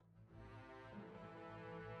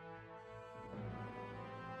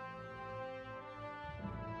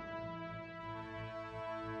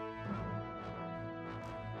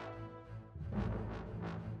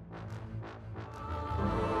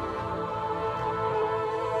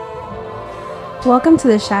Welcome to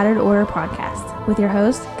the Shattered Order podcast with your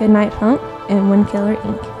host, Goodnight Punk and Windkiller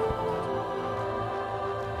Inc.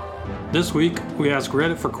 This week, we asked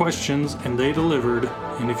Reddit for questions and they delivered.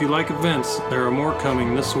 And if you like events, there are more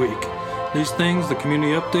coming this week. These things, the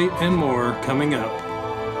community update, and more coming up.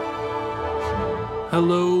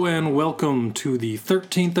 Hello and welcome to the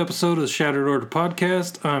 13th episode of the Shattered Order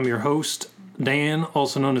podcast. I'm your host, Dan,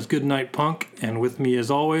 also known as Goodnight Punk, and with me as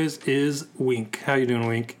always is Wink. How you doing,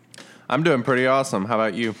 Wink? I'm doing pretty awesome. How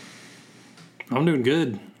about you? I'm doing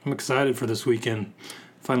good. I'm excited for this weekend.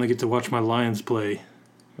 Finally get to watch my Lions play.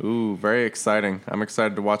 Ooh, very exciting. I'm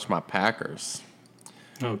excited to watch my Packers.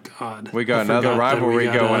 Oh, God. We got another rivalry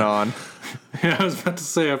going on. Yeah, I was about to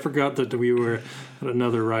say, I forgot that we were at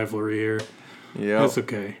another rivalry here. Yeah. That's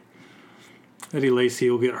okay. Eddie Lacy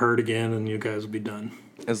will get hurt again, and you guys will be done.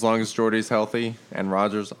 As long as Jordy's healthy and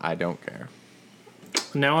Rodgers, I don't care.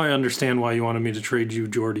 Now I understand why you wanted me to trade you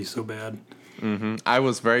Jordy so bad. Mm-hmm. I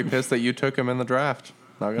was very pissed that you took him in the draft.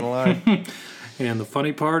 Not going to lie. And the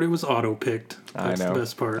funny part, it was auto-picked. That's I know. The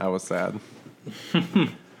best part. I was sad.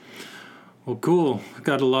 Well, cool.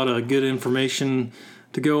 Got a lot of good information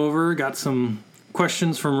to go over. Got some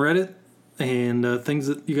questions from Reddit and things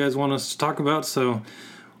that you guys want us to talk about. So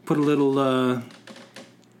put a little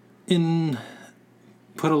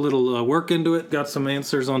work into it. Got some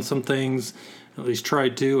answers on some things. At least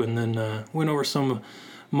tried to, and then went over some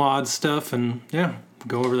mod stuff, and yeah,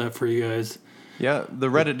 go over that for you guys. Yeah, the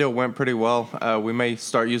Reddit deal went pretty well. We may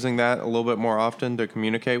start using that a little bit more often to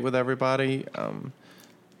communicate with everybody.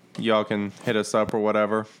 Y'all can hit us up or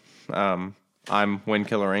whatever. I'm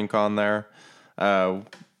Windkiller Inc. on there.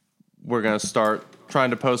 We're going to start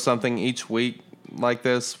trying to post something each week like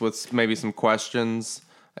this with maybe some questions.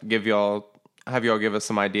 Have y'all give us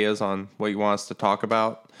some ideas on what you want us to talk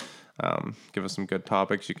about. Give us some good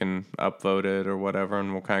topics. You can upvote it or whatever,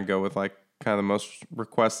 and we'll kind of go with kind of the most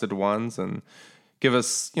requested ones, and give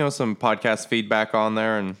us some podcast feedback on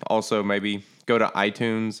there, and also maybe go to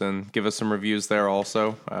iTunes and give us some reviews there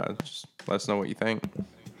also. Just let us know what you think.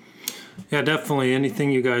 Yeah, definitely. Anything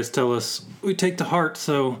you guys tell us, we take to heart.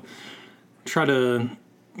 So try to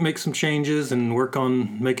make some changes and work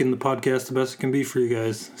on making the podcast the best it can be for you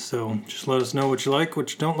guys. So just let us know what you like,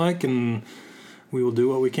 what you don't like, and we will do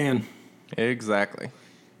what we can. Exactly.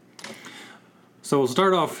 So we'll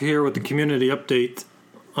start off here with the community update.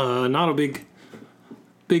 Not a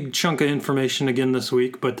big chunk of information again this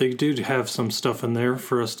week, but they do have some stuff in there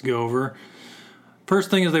for us to go over. First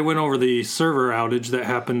thing is they went over the server outage that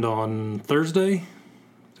happened on Thursday.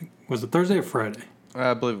 Was it Thursday or Friday?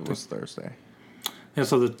 I believe it was Thursday. Yeah,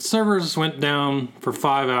 so the servers went down for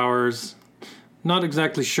 5 hours. Not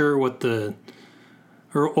exactly sure what the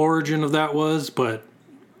origin of that was, but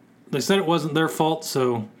they said it wasn't their fault,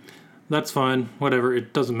 so that's fine. Whatever,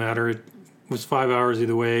 it doesn't matter. It was 5 hours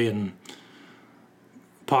either way, and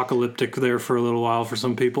apocalyptic there for a little while for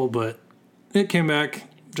some people, but it came back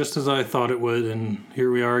just as I thought it would, and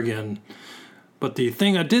here we are again. But the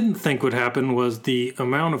thing I didn't think would happen was the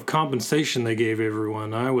amount of compensation they gave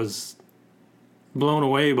everyone. I was blown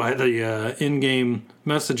away by the in-game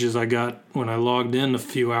messages I got when I logged in a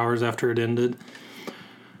few hours after it ended.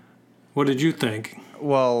 What did you think?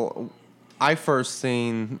 Well, I first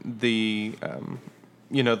seen the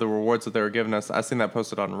rewards that they were giving us. I seen that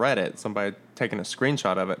posted on Reddit. Somebody taking a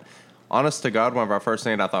screenshot of it. Honest to God, one of our first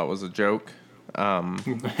things I thought was a joke.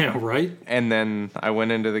 Yeah, right? And then I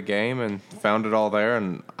went into the game and found it all there,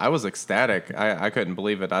 and I was ecstatic. I couldn't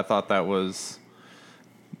believe it. I thought that was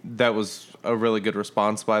a really good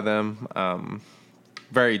response by them.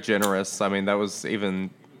 Very generous. I mean, that was even...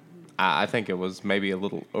 I think it was maybe a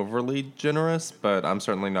little overly generous, but I'm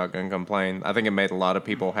certainly not going to complain. I think it made a lot of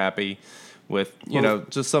people happy with,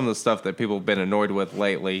 just some of the stuff that people have been annoyed with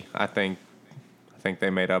lately. I think they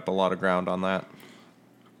made up a lot of ground on that.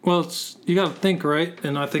 Well, you got to think, right?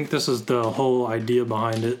 And I think this is the whole idea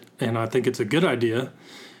behind it, and I think it's a good idea,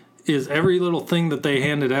 is every little thing that they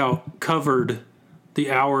handed out covered the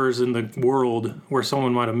hours in the world where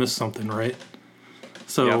someone might have missed something, right?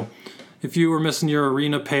 So... Yep. If you were missing your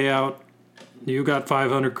arena payout, you got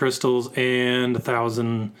 500 crystals and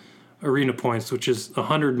 1,000 arena points, which is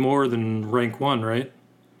 100 more than rank 1, right?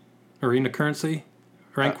 Arena currency?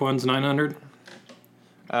 Rank 1's 900?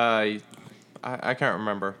 I can't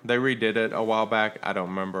remember. They redid it a while back. I don't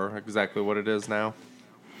remember exactly what it is now.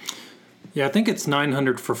 Yeah, I think it's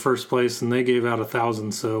 900 for first place, and they gave out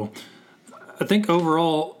 1,000. So I think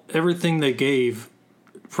overall, everything they gave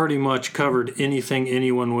pretty much covered anything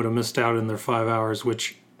anyone would have missed out in their 5 hours,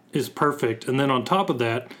 which is perfect. And then on top of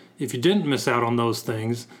that, if you didn't miss out on those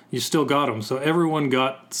things, you still got them. So everyone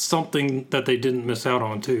got something that they didn't miss out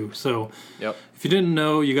on too. So if you didn't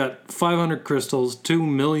know, you got 500 crystals, 2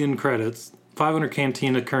 million credits, 500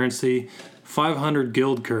 Cantina currency, 500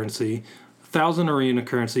 guild currency, 1,000 arena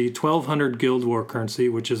currency, 1,200 Guild War currency,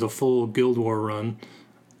 which is a full Guild War run.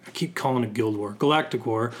 I keep calling it Guild War. Galactic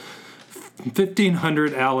War.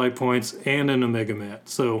 1,500 ally points and an Omega Mat.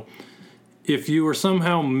 So if you were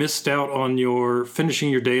somehow missed out on your finishing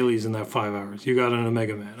your dailies in that 5 hours, you got an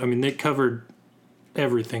Omega Mat. I mean, they covered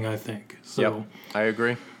everything, I think. So I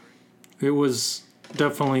agree. It was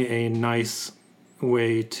definitely a nice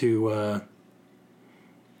way to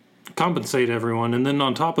compensate everyone. And then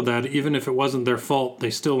on top of that, even if it wasn't their fault, they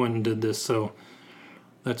still went and did this. So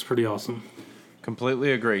that's pretty awesome.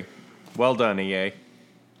 Completely agree. Well done, EA.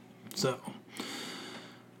 So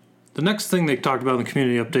the next thing they talked about in the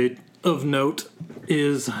community update of note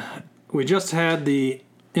is we just had the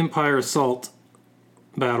Empire Assault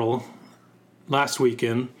battle last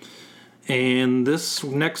weekend, and this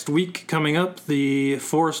next week coming up, the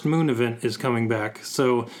Forest Moon event is coming back.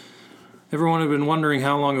 So everyone had been wondering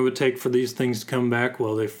how long it would take for these things to come back.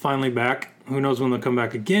 Well, they're finally back. Who knows when they'll come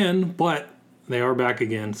back again, but they are back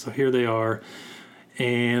again. So here they are,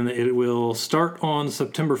 and it will start on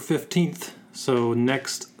September 15th, so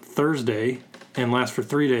next Thursday, and last for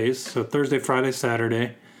 3 days, so Thursday, Friday,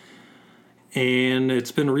 Saturday. And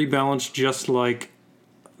it's been rebalanced just like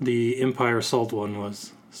the Empire Assault one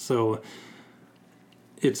was. So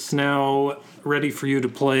it's now ready for you to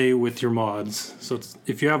play with your mods. So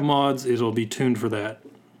if you have mods, it'll be tuned for that.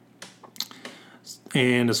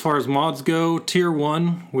 And as far as mods go, Tier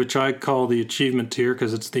 1, which I call the achievement tier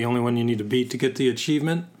because it's the only one you need to beat to get the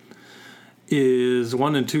achievement, is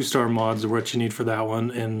 1 and 2 star mods are what you need for that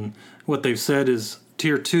one. And what they've said is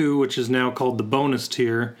Tier 2, which is now called the bonus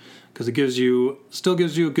tier, because it still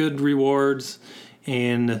gives you good rewards,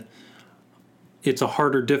 and it's a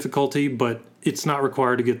harder difficulty, but it's not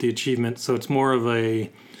required to get the achievement, so it's more of a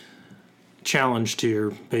challenge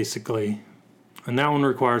tier, basically. And that one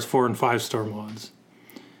requires 4 and 5 star mods.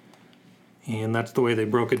 And that's the way they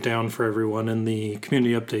broke it down for everyone in the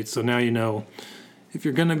community updates. So now you know, if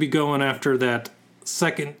you're going to be going after that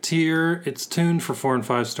second tier, it's tuned for 4 and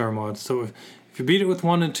 5 star mods. So if you beat it with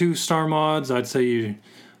 1 and 2 star mods, I'd say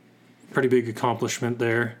pretty big accomplishment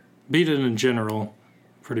there. Beat it in general,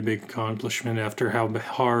 pretty big accomplishment after how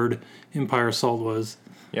hard Empire Assault was.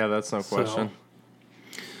 Yeah, that's no question.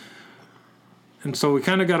 And so we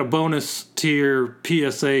kind of got a bonus tier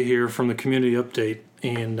PSA here from the community update.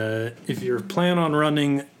 And if you're planning on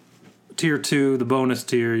running Tier 2, the bonus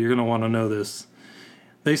tier, you're going to want to know this.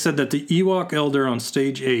 They said that the Ewok Elder on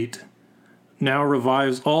Stage 8 now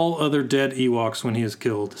revives all other dead Ewoks when he is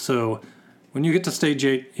killed. So when you get to Stage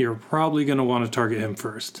 8, you're probably going to want to target him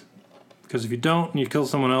first. Because if you don't and you kill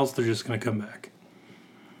someone else, they're just going to come back.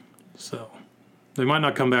 So they might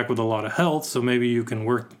not come back with a lot of health, so maybe you can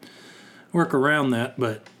work around that.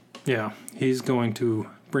 But yeah, he's going to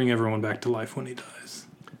bring everyone back to life when he dies.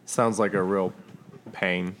 Sounds like a real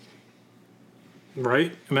pain.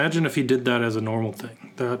 Right? Imagine if he did that as a normal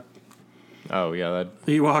thing. That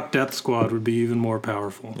Ewok Death Squad would be even more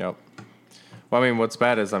powerful. Yep. Well, I mean, what's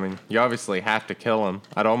bad is, you obviously have to kill him.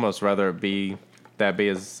 I'd almost rather it be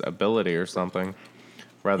his ability or something,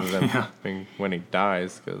 rather than being when he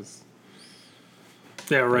dies, because...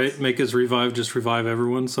 Yeah, right? Make his revive just revive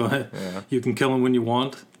everyone, so you can kill him when you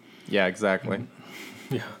want. Yeah, exactly.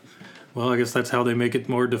 Yeah. Well, I guess that's how they make it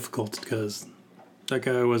more difficult, because that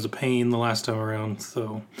guy was a pain the last time around,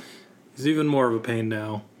 so he's even more of a pain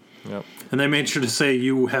now. Yep. And they made sure to say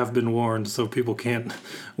you have been warned, so people can't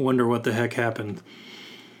wonder what the heck happened.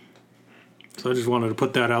 So I just wanted to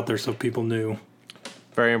put that out there so people knew.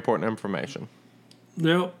 Very important information.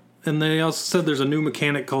 Yep. And they also said there's a new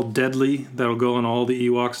mechanic called Deadly that'll go on all the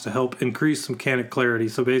Ewoks to help increase mechanic clarity.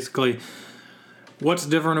 So basically, what's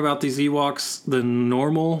different about these Ewoks than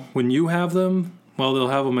normal when you have them? Well, they'll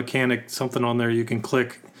have a mechanic, something on there you can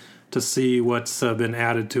click to see what's been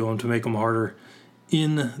added to them to make them harder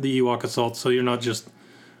in the Ewok Assault, so you're not just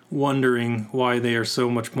wondering why they are so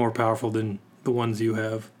much more powerful than the ones you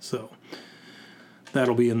have. So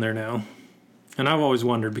that'll be in there now. And I've always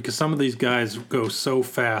wondered, because some of these guys go so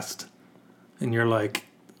fast, and you're like,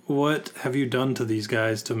 what have you done to these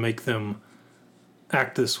guys to make them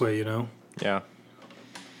act this way, you know? Yeah.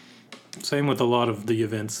 Same with a lot of the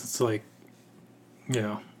events. It's like,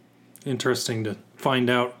 interesting to find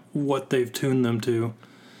out what they've tuned them to,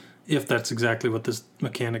 if that's exactly what this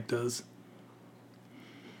mechanic does.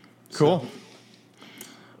 Cool. So,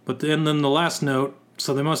 but then the last note,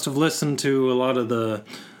 so they must have listened to a lot of the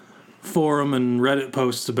forum and Reddit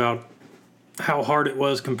posts about how hard it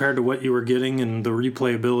was compared to what you were getting and the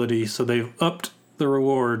replayability. So they've upped the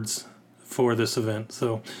rewards for this event.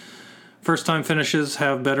 So first time finishes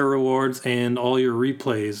have better rewards, and all your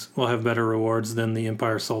replays will have better rewards than the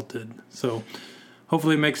Empire Assault did. So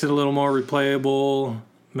hopefully it makes it a little more replayable,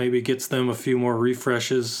 maybe gets them a few more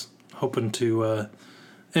refreshes, hoping to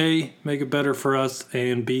A, make it better for us,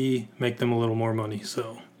 and B, make them a little more money.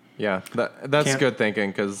 So Yeah, that's good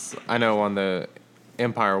thinking, because I know on the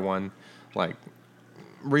Empire one, like,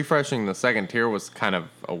 refreshing the second tier was kind of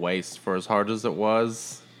a waste for as hard as it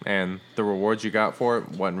was, and the rewards you got for it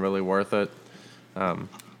wasn't really worth it.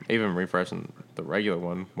 Even refreshing the regular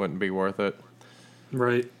one wouldn't be worth it.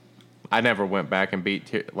 Right. I never went back and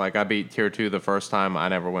I beat tier 2 the first time. I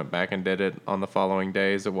never went back and did it on the following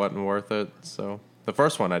days. It wasn't worth it. So the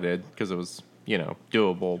first one I did because it was,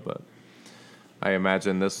 doable, but I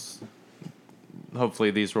imagine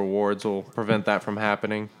hopefully these rewards will prevent that from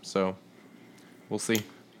happening. So we'll see.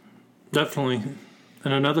 Definitely.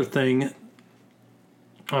 And another thing,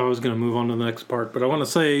 I was going to move on to the next part, but I want to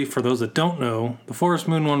say, for those that don't know, the Forest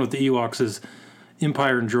Moon one with the Ewoks is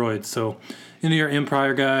Empire and Droids. So any of your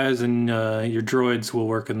Empire guys and your droids will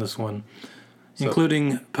work in this one,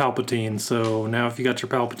 including Palpatine. So now if you got your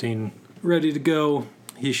Palpatine ready to go,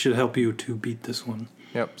 he should help you to beat this one.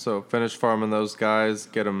 Yep, so finish farming those guys,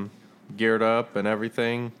 get them geared up and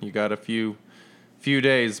everything. You got a few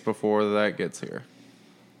days before that gets here.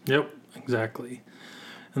 Yep, exactly.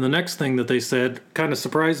 And the next thing that they said kind of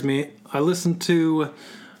surprised me. I listened to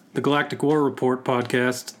the Galactic War Report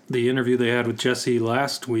podcast, the interview they had with Jesse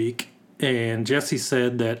last week, and Jesse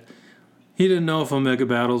said that he didn't know if Omega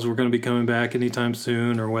Battles were going to be coming back anytime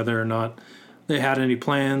soon or whether or not they had any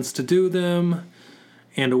plans to do them.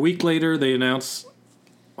 And a week later, they announced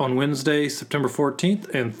on Wednesday, September 14th,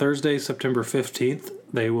 and Thursday, September 15th,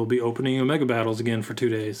 they will be opening Omega Battles again for 2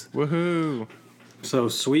 days. Woohoo! So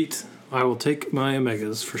sweet. I will take my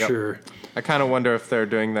Omegas for sure. I kind of wonder if they're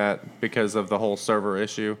doing that because of the whole server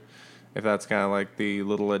issue, if that's kind of like the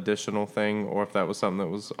little additional thing, or if that was something that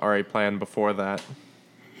was already planned before that.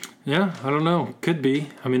 Yeah, I don't know. Could be.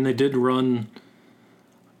 I mean, they did run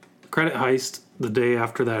Credit Heist the day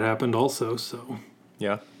after that happened also, so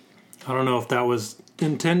Yeah. I don't know if that was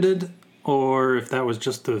intended or if that was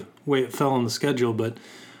just the way it fell on the schedule, but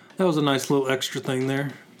that was a nice little extra thing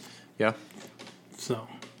there. Yeah. So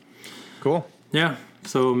Cool. yeah,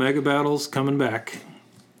 so Mega Battles coming back.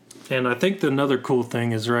 And I think another cool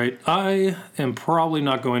thing is, right, I am probably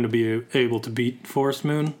not going to be able to beat Forest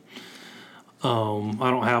Moon. I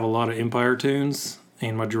don't have a lot of Empire tunes,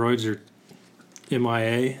 and my droids are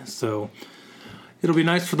MIA, so it'll be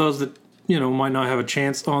nice for those that, might not have a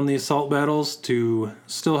chance on the assault battles to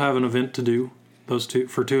still have an event to do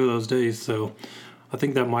for 2 of those days. So I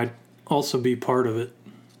think that might also be part of it,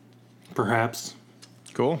 perhaps.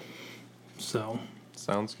 Cool. So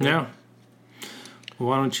Sounds good. yeah.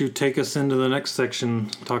 Why don't you take us into the next section,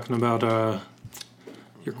 talking about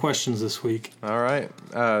your questions this week? All right.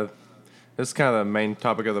 This is kind of the main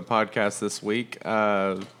topic of the podcast this week.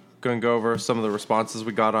 Going to go over some of the responses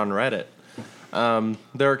we got on Reddit.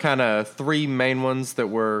 There are kind of 3 main ones that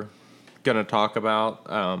we're going to talk about.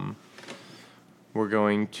 We're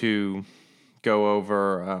going to go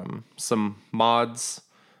over some mods.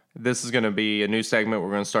 This is going to be a new segment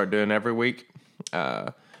we're going to start doing every week.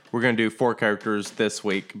 We're going to do 4 characters this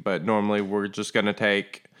week, but normally we're just going to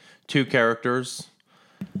take 2 characters,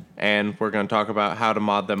 and we're going to talk about how to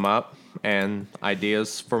mod them up and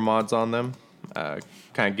ideas for mods on them.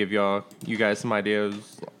 Kind of give you guys some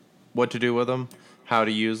ideas what to do with them, how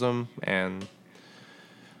to use them, and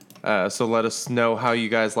so let us know how you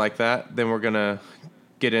guys like that. Then we're going to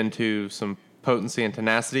get into some potency and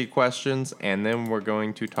tenacity questions, and then we're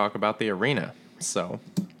going to talk about the arena. So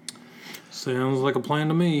Sounds like a plan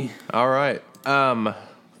to me. all right.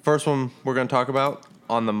 First one we're going to talk about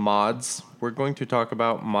on the mods, we're going to talk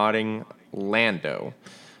about modding Lando.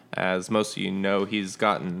 As most of you know, he's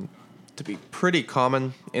gotten to be pretty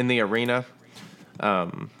common in the arena.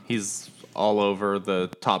 He's all over the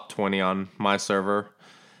top 20 on my server,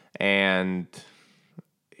 and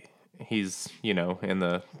he's, in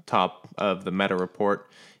the top of the meta report.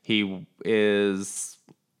 He is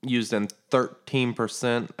used in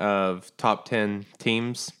 13% of top 10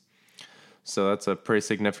 teams, so that's a pretty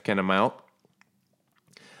significant amount.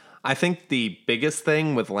 I think the biggest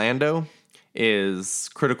thing with Lando is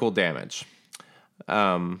critical damage.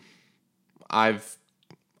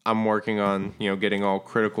 I'm working on, getting all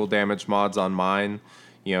critical damage mods on mine,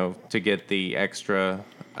 to get the extra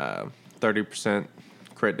 30%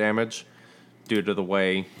 crit damage due to the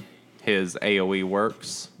way his AoE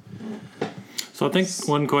works. So I think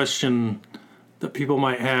one question that people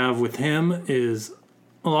might have with him is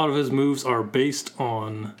a lot of his moves are based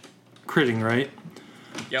on critting, right?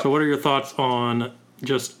 Yep. So what are your thoughts on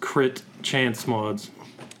just crit chance mods?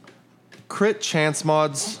 Crit chance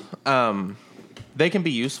mods, they can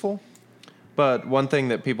be useful, but one thing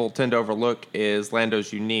that people tend to overlook is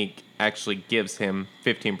Lando's unique actually gives him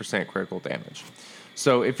 15% critical damage.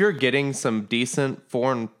 So if you're getting some decent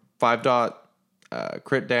 4 and 5 dot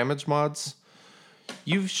crit damage mods,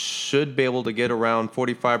 you should be able to get around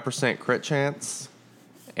 45% crit chance,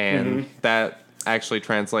 and that actually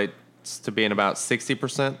translates to being about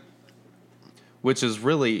 60%, which is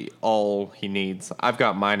really all he needs. I've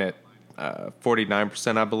got mine at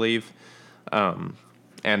 49%, I believe,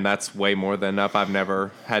 and that's way more than enough. I've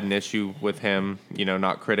never had an issue with him,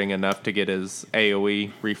 not critting enough to get his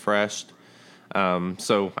AoE refreshed.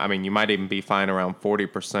 So, I mean, you might even be fine around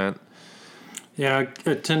 40%. Yeah,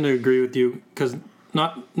 I tend to agree with you because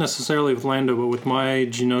not necessarily with Lando, but with my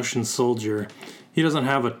Geonosian soldier, he doesn't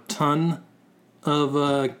have a ton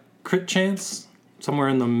of crit chance, somewhere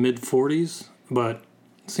in the mid 40s, but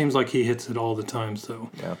it seems like he hits it all the time. So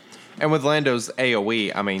Yeah. And with Lando's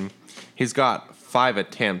AoE, I mean, he's got 5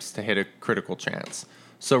 attempts to hit a critical chance.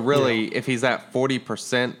 So really, if he's at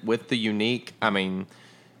 40% with the unique, I mean,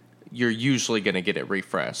 you're usually going to get it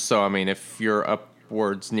refreshed. So, I mean, if you're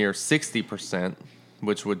upwards near 60%,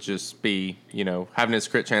 which would just be, having his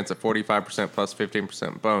crit chance at 45% plus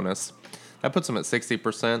 15% bonus, that puts him at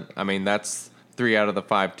 60%. I mean, that's 3 out of the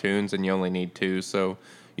 5 tunes, and you only need 2. So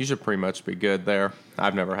you should pretty much be good there.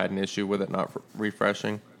 I've never had an issue with it not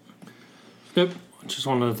refreshing. Yep. Just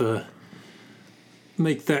wanted to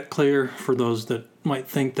make that clear for those that might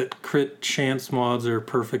think that crit chance mods are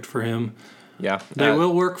perfect for him. Yeah. They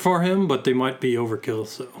will work for him, but they might be overkill.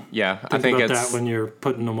 So yeah, think I think about it's that when you're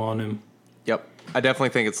putting them on him. Yep. I definitely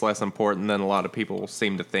think it's less important than a lot of people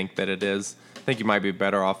seem to think that it is. I think you might be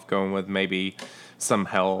better off going with maybe some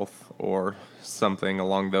health or something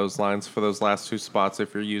along those lines for those last 2 spots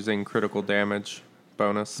if you're using critical damage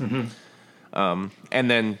bonus. And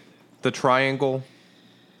then the triangle,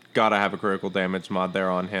 gotta have a critical damage mod there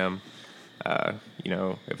on him.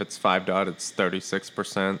 If it's 5 dot, it's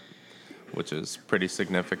 36%, which is pretty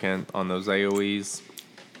significant on those AoEs.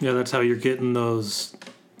 Yeah, that's how you're getting those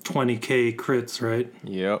 20k crits, right?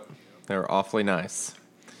 Yep. They're awfully nice.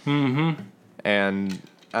 And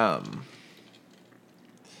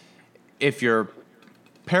if you're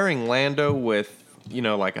pairing Lando with,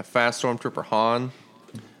 like a fast Stormtrooper Han,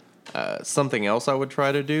 something else I would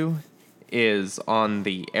try to do is on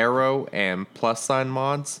the arrow and plus sign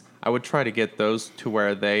mods, I would try to get those to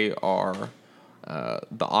where they are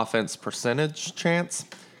the offense percentage chance,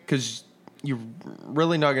 because you're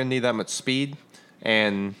really not going to need that much speed,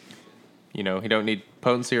 and you don't need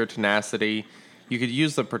potency or tenacity. You could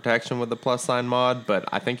use the protection with the plus sign mod, but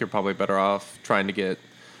I think you're probably better off trying to get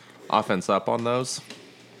offense up on those.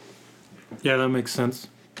 Yeah, that makes sense.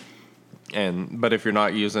 But if you're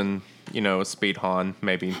not using, a speed Han,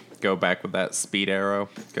 maybe go back with that speed arrow,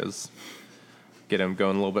 because get him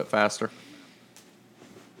going a little bit faster.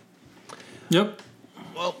 Yep.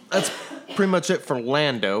 Well, that's pretty much it for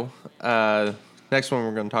Lando. Next one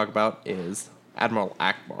we're going to talk about is Admiral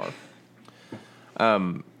Ackbar.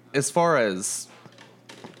 As far as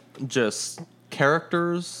just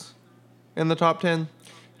characters in the top 10,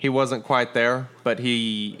 he wasn't quite there, but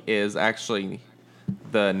he is actually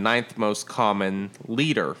the 9th most common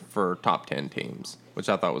leader for top 10 teams, which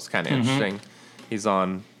I thought was kind of interesting. He's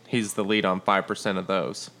the lead on 5% of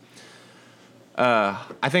those.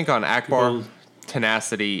 I think on Ackbar,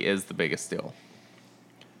 tenacity is the biggest deal.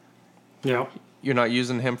 Yeah. You're not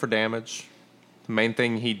using him for damage. The main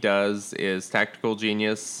thing he does is Tactical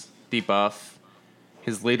Genius, debuff.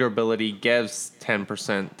 His leader ability gives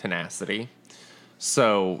 10% tenacity.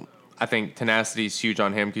 So I think tenacity is huge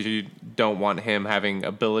on him because you don't want him having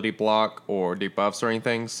ability block or debuffs or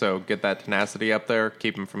anything. So get that tenacity up there,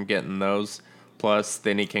 keep him from getting those. Plus,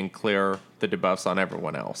 then he can clear the debuffs on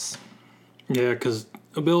everyone else. Yeah, because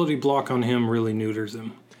ability block on him really neuters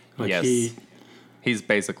him. Yes. He's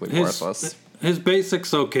basically worthless. His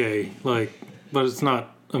basic's okay, but it's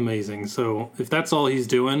not amazing. So if that's all he's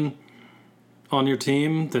doing on your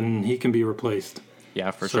team, then he can be replaced.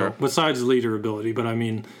 Yeah, for sure. Besides leader ability, but I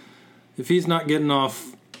mean, if he's not getting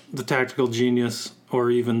off the Tactical Genius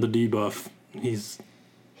or even the debuff, he's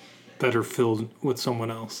better filled with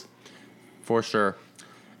someone else. For sure.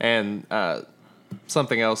 And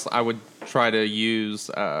something else, I would try to use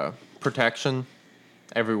protection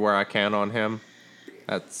everywhere I can on him.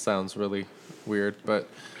 That sounds really weird, but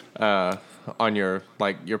on your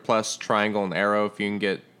plus triangle and arrow, if you can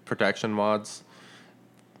get protection mods.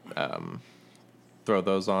 Throw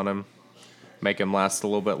those on him. Make him last a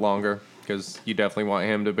little bit longer, because you definitely want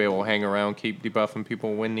him to be able to hang around, keep debuffing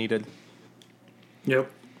people when needed.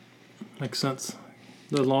 Yep. Makes sense.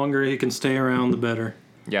 The longer he can stay around, the better.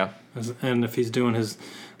 Yeah. And if he's doing his...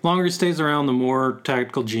 longer he stays around, the more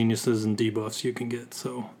tactical geniuses and debuffs you can get.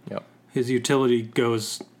 So Yep. his utility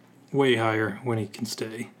goes way higher when he can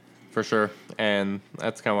stay. For sure. And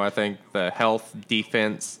that's kind of why I think the health,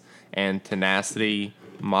 defense, and tenacity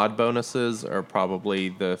mod bonuses are probably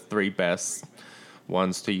the 3 best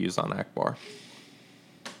ones to use on Akbar.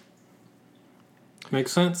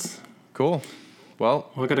 Makes sense. Cool.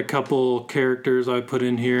 Well, I got a couple characters I put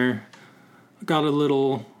in here. I got a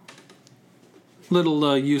little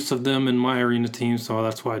use of them in my arena team, so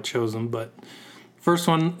that's why I chose them. But first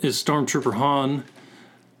one is Stormtrooper Han,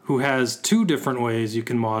 who has 2 different ways you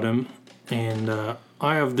can mod him. And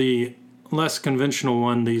I have the less conventional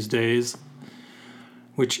one these days,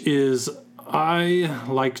 which is I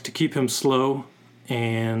like to keep him slow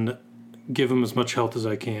and give him as much health as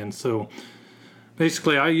I can. So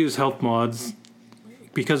basically I use health mods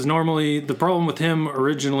because normally the problem with him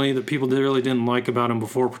originally that people really didn't like about him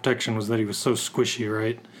before protection was that he was so squishy,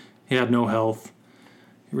 right? He had no health.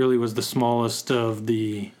 He really was the smallest of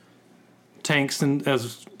the tanks and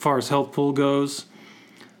as far as health pool goes,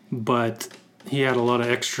 but he had a lot of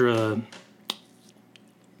extra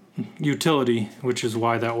utility, which is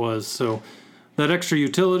why that was. So that extra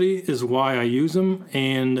utility is why I use him,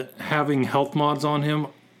 and having health mods on him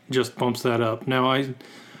just bumps that up. Now I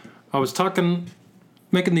was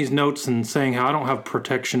making these notes and saying how I don't have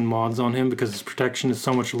protection mods on him because his protection is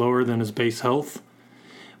so much lower than his base health.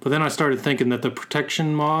 But then I started thinking that the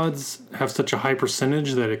protection mods have such a high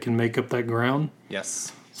percentage that it can make up that ground.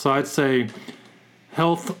 yes. So I'd say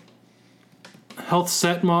health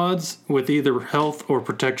set mods with either health or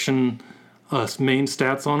protection main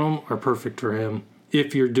stats on them are perfect for him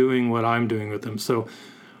if you're doing what I'm doing with him. So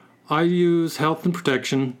I use health and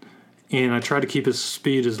protection, and I try to keep his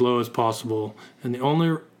speed as low as possible. And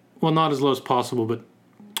not as low as possible, but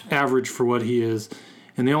average for what he is.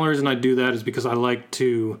 And the only reason I do that is because I like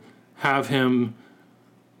to have him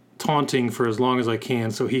taunting for as long as I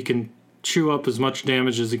can so he can chew up as much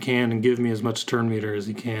damage as he can and give me as much turn meter as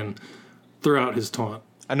he can throughout his taunt.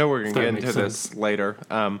 I know we're going to If that get into makes this sense. later.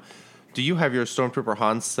 Do you have your Stormtrooper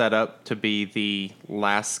Han set up to be the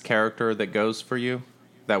last character that goes for you?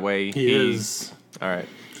 That way He is. All right.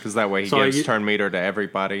 Because that way he So gives turn meter to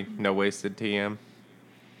everybody. No wasted TM.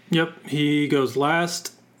 Yep, he goes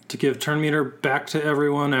last to give turn meter back to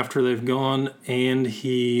everyone after they've gone, and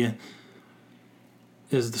he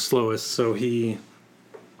is the slowest, so his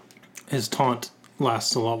taunt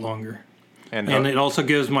lasts a lot longer. And it also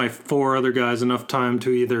gives my 4 other guys enough time to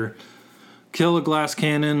either kill a glass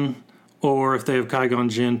cannon or if they have Qui-Gon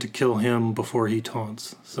Jinn to kill him before he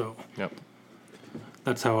taunts. So Yep.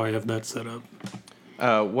 that's how I have that set up.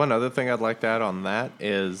 One other thing I'd like to add on that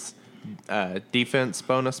is defense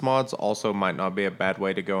bonus mods also might not be a bad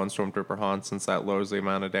way to go on Stormtrooper Han, since that lowers the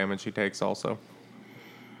amount of damage he takes also.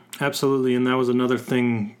 Absolutely, and that was another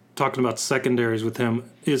thing, talking about secondaries with him.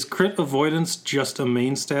 Is crit avoidance just a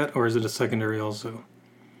main stat, or is it a secondary also?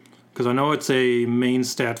 Because I know it's a main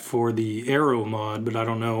stat for the arrow mod, but I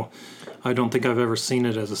don't know. I don't think I've ever seen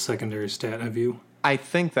it as a secondary stat. Have you? I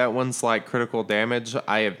think that one's like critical damage.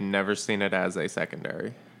 I have never seen it as a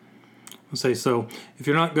secondary. I'll say so. If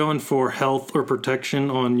you're not going for health or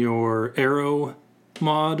protection on your arrow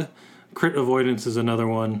mod, crit avoidance is another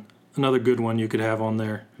one, another good one you could have on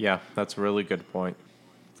there. Yeah, that's a really good point.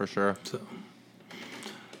 For sure. So,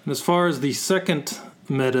 and as far as the second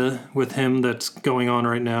meta with him that's going on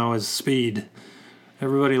right now is speed.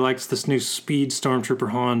 Everybody likes this new speed Stormtrooper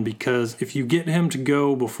Han because if you get him to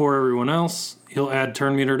go before everyone else, he'll add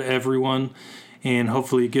turn meter to everyone, and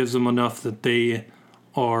hopefully it gives them enough that they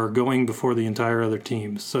are going before the entire other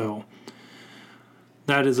team. So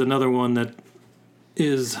that is another one that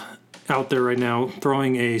is out there right now,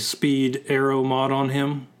 throwing a speed arrow mod on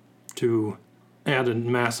him to add a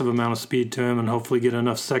massive amount of speed to him and hopefully get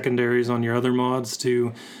enough secondaries on your other mods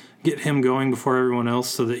to get him going before everyone else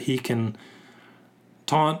so that he can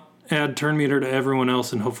taunt, add turn meter to everyone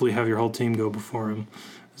else, and hopefully have your whole team go before him.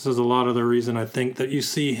 This is a lot of the reason I think that you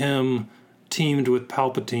see him teamed with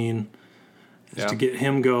Palpatine is to get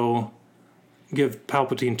him go, give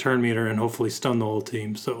Palpatine turn meter, and hopefully stun the whole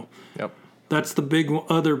team. So Yep. that's the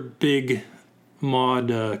other big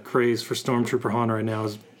mod craze for Stormtrooper Han right now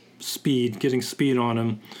is speed, getting speed on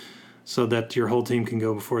him so that your whole team can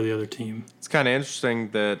go before the other team. It's kind of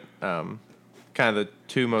interesting that kind of the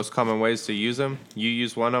 2 most common ways to use them. You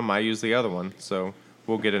use one of them, I use the other one. So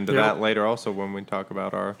we'll get into Yep. that later also when we talk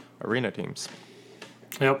about our arena teams.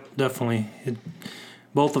 Yep, definitely.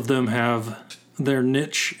 Both of them have their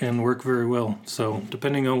niche and work very well. So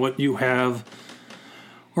depending on what you have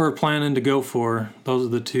or are planning to go for, those are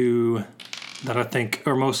the two that I think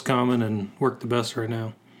are most common and work the best right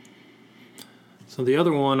now. So the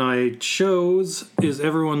other one I chose is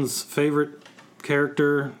everyone's favorite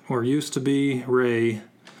character, or used to be, Rey.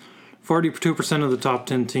 42% of the top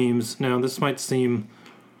 10 teams. Now this might seem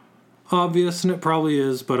obvious, and it probably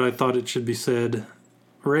is, but I thought it should be said.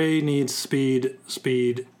 Rey needs speed,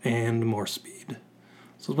 speed, and more speed.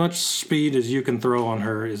 So as much speed as you can throw on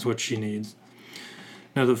her is what she needs.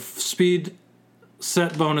 Now the speed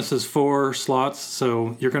set bonus is 4 slots,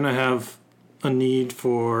 so you're going to have a need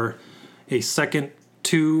for a second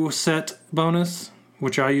 2 set bonus,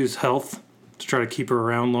 which I use health to try to keep her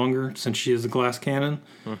around longer since she is a glass cannon.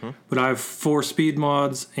 But I have 4 speed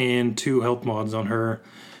mods and 2 health mods on her.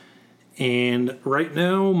 And right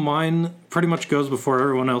now, mine pretty much goes before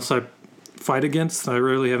everyone else I fight against. I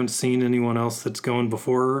really haven't seen anyone else that's going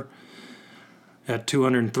before her at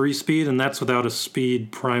 203 speed, and that's without a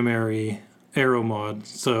speed primary arrow mod.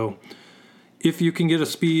 So if you can get a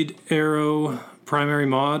speed arrow primary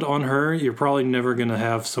mod on her, you're probably never going to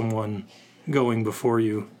have someone going before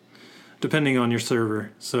you, depending on your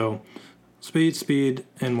server. So speed, speed,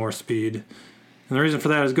 and more speed. And the reason for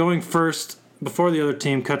that is going first before the other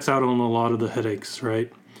team cuts out on a lot of the headaches,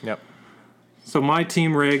 right? Yep. So my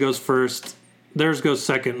team, Rey, goes first. Theirs goes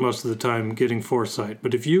second most of the time, getting foresight.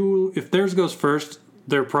 But if theirs goes first,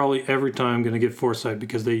 they're probably every time going to get foresight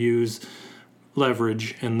because they use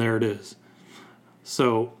leverage, and there it is.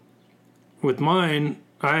 So with mine,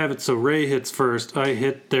 I have it so Rey hits first. I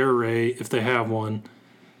hit their Rey if they have one.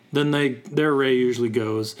 Then their Rey usually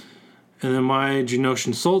goes. And then my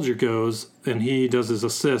Geonosian soldier goes, and he does his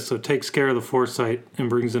assist, so it takes care of the foresight and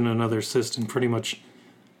brings in another assist and pretty much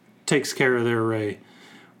takes care of their Rey.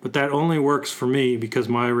 But that only works for me because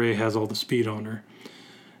my Rey has all the speed on her.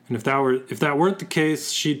 And if that weren't the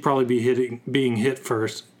case, she'd probably be being hit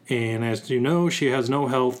first. And as you know, she has no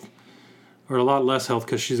health, or a lot less health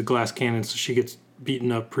because she's a glass cannon, so she gets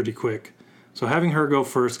beaten up pretty quick. So having her go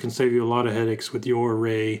first can save you a lot of headaches with your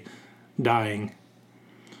Rey dying.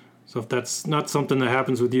 So if that's not something that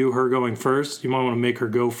happens with you, her going first, you might want to make her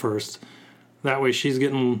go first. That way she's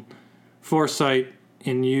getting foresight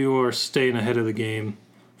and you are staying ahead of the game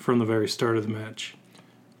from the very start of the match.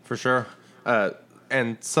 For sure.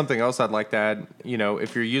 And something else I'd like to add,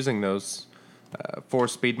 if you're using those 4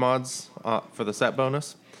 speed mods for the set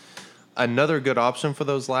bonus, another good option for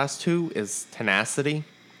those last 2 is tenacity.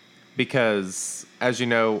 Because, as you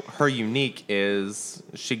know, her unique is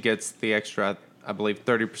she gets the extra, I believe,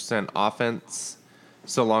 30% offense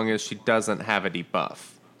so long as she doesn't have a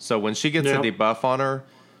debuff. So when she gets a debuff on her,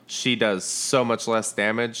 she does so much less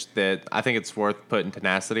damage that I think it's worth putting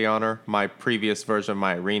tenacity on her. My previous version of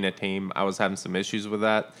my arena team, I was having some issues with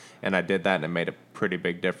that, and I did that, and it made a pretty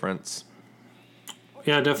big difference.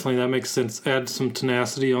 Yeah, definitely. That makes sense. Add some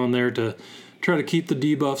tenacity on there to try to keep the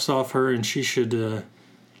debuffs off her, and she should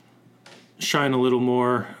shine a little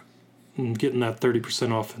more and getting that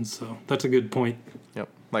 30% offense. So that's a good point. Yep.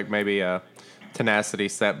 Like maybe a tenacity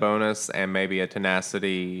set bonus and maybe a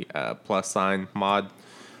tenacity plus sign mod.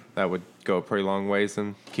 That would go a pretty long ways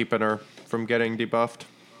in keeping her from getting debuffed.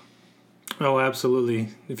 Oh, absolutely.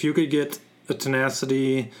 If you could get a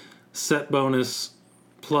tenacity set bonus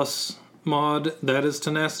plus mod, that is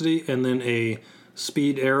tenacity, and then a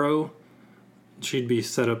speed arrow, she'd be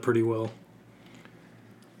set up pretty well.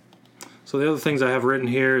 So the other things I have written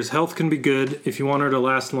here is health can be good if you want her to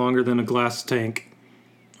last longer than a glass tank,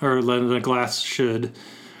 or than a glass should,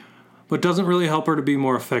 but doesn't really help her to be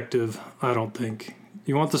more effective, I don't think.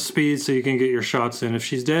 You want the speed so you can get your shots in. If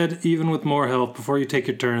she's dead, even with more health, before you take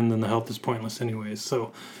your turn, then the health is pointless anyways.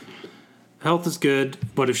 So health is good,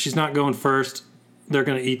 but if she's not going first, they're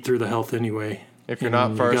going to eat through the health anyway. If you're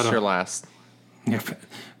not first, you're last. Yeah,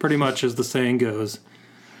 pretty much as the saying goes.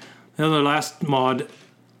 The other last mod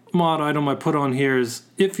item I put on here is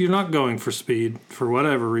if you're not going for speed for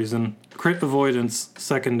whatever reason, crit avoidance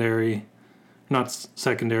crit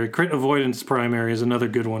avoidance primary is another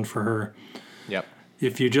good one for her. Yep.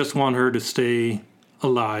 If you just want her to stay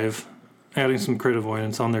alive, adding some crit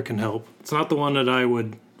avoidance on there can help. It's not the one that I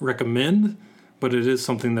would recommend, but it is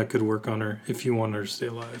something that could work on her if you want her to stay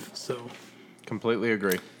alive. So completely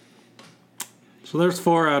agree. So there's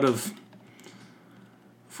 4 of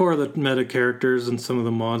the meta characters and some of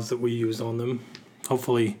the mods that we use on them.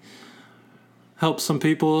 Hopefully helps some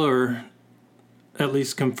people or at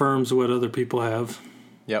least confirms what other people have.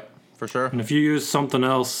 Yep, for sure. And if you use something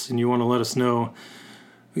else and you want to let us know,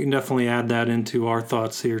 we can definitely add that into our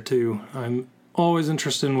thoughts here too. I'm always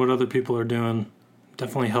interested in what other people are doing.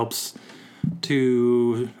 Definitely helps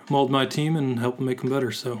to mold my team and help make them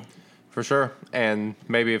better. So For sure. And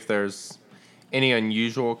maybe if there's any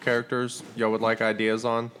unusual characters y'all would like ideas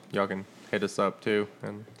on, y'all can hit us up too,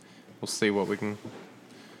 and we'll see what we can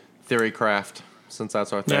theory craft, since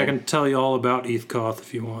that's our thing. yeah, I can tell you all about Eathcoth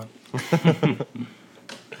if you want.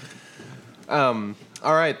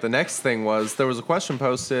 All right, the next thing was there was a question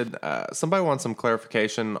posted. Somebody wants some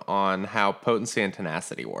clarification on how potency and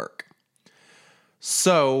tenacity work.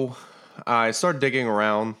 So I started digging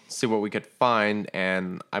around, see what we could find,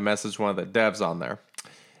 and I messaged one of the devs on there.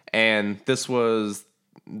 And this was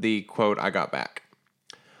the quote I got back.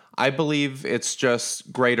 I believe it's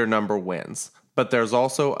just greater number wins, but there's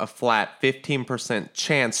also a flat 15%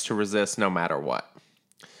 chance to resist no matter what.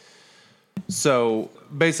 So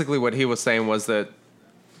basically what he was saying was that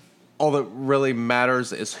all that really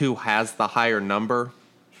matters is who has the higher number.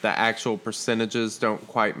 The actual percentages don't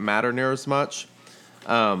quite matter near as much.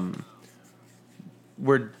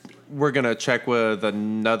 We're gonna check with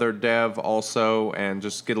another dev also and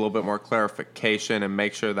just get a little bit more clarification and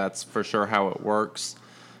make sure that's for sure how it works.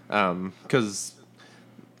 Because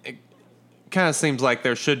it kind of seems like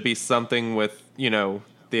there should be something with,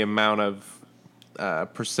 the amount of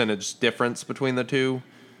percentage difference between the two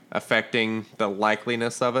affecting the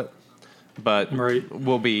likeliness of it. But Right.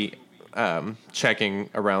 we'll be checking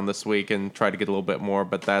around this week and try to get a little bit more.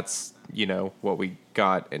 But that's, what we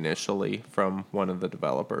got initially from one of the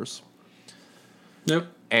developers. Yep.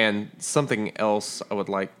 And something else I would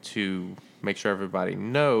like to make sure everybody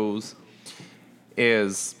knows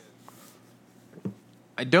is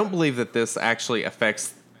I don't believe that this actually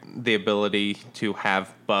affects the ability to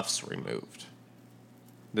have buffs removed.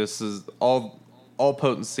 This is all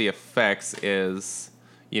potency affects is,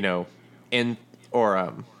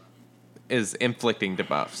 is inflicting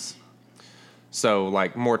debuffs. So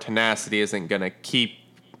like more tenacity isn't going to keep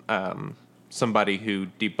somebody who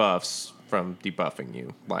debuffs from debuffing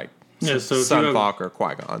you, like Yeah, so if you have- Sunfalk or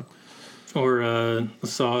Qui-Gon. Or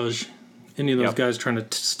Asajj, any of those Yep. guys trying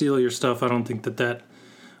to steal your stuff, I don't think that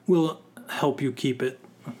will help you keep it.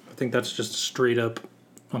 I think that's just straight up,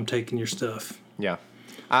 I'm taking your stuff. Yeah.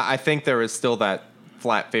 I think there is still that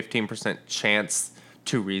flat 15% chance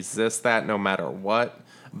to resist that no matter what,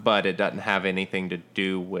 but it doesn't have anything to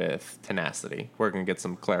do with tenacity. We're going to get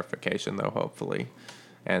some clarification, though, hopefully.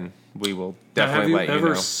 And we will definitely let you know. Have you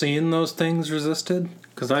ever seen those things resisted?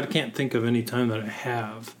 Because I can't think of any time that I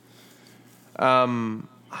have.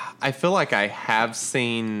 I feel like I have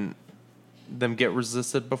seen them get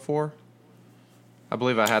resisted before. I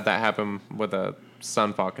believe I had that happen with a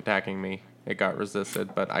Sunfalk attacking me. It got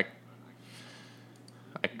resisted, but I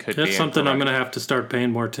could be That's something I'm incorrect. going to have to start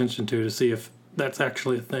paying more attention to see if that's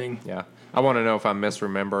actually a thing. Yeah. I want to know if I'm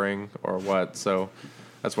misremembering or what, so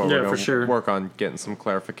that's what Yeah, we're going for to sure. work on getting some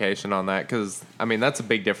clarification on that, because, that's a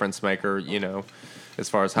big difference maker, as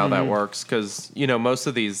far as how that works, because, most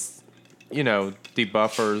of these,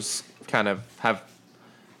 debuffers kind of have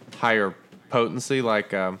higher potency, like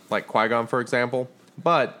Qui-Gon, for example,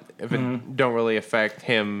 but if it don't really affect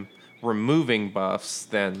him removing buffs,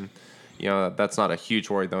 then, that's not a huge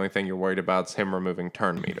worry. The only thing you're worried about is him removing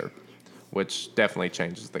turn meter, which definitely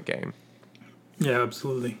changes the game. Yeah,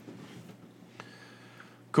 absolutely.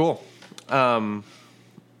 Cool.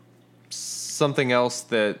 Something else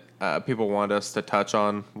that people want us to touch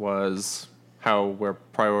on was how we're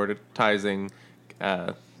prioritizing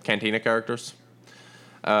Cantina characters.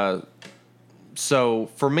 So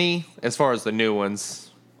for me, as far as the new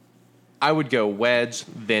ones, I would go Wedge,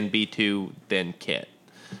 then B2, then Kit.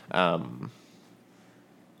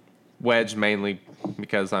 Wedge mainly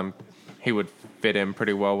because he would fit in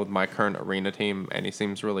pretty well with my current arena team, and he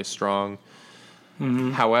seems really strong.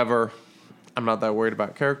 However, I'm not that worried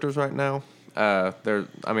about characters right now. There's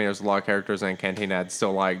a lot of characters in Cantina I'd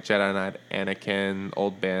still like. Jedi Knight, Anakin,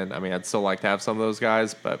 Old Ben. I'd still like to have some of those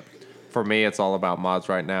guys, but for me, it's all about mods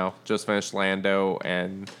right now. Just finished Lando,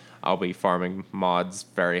 and I'll be farming mods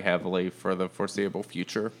very heavily for the foreseeable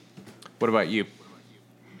future. What about you?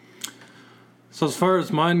 So as far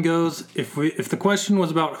as mine goes, if the question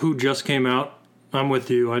was about who just came out, I'm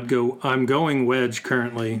with you. I'm going Wedge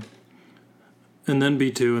currently, and then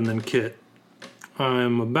B2, and then Kit.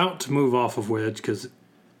 I'm about to move off of Wedge because,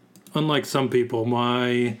 unlike some people,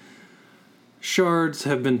 my shards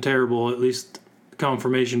have been terrible. At least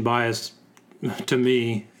confirmation bias to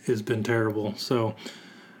me has been terrible. So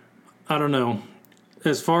I don't know.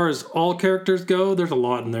 As far as all characters go, there's a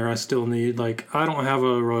lot in there I still need. Like, I don't have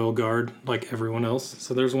a Royal Guard like everyone else,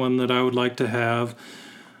 so there's one that I would like to have.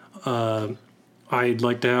 I'd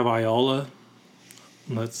like to have Ayala.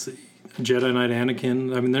 Let's see. Jedi Knight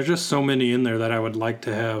Anakin. I mean, there's just so many in there that I would like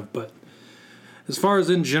to have. But as far as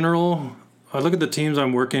in general, I look at the teams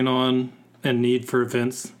I'm working on and need for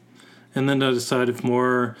events. And then I decide if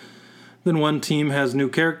more than one team has new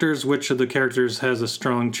characters, which of the characters has a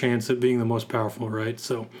strong chance at being the most powerful, right?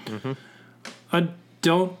 So I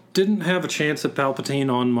didn't have a chance at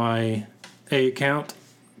Palpatine on my A account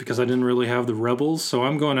because I didn't really have the Rebels. So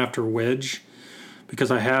I'm going after Wedge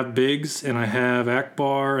because I have Biggs and I have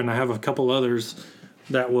Akbar and I have a couple others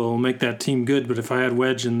that will make that team good. But if I had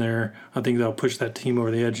Wedge in there, I think that'll push that team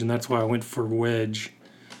over the edge, and that's why I went for Wedge,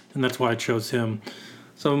 and that's why I chose him.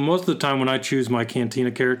 So most of the time when I choose my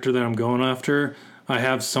Cantina character that I'm going after, I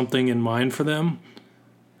have something in mind for them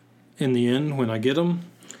in the end when I get them.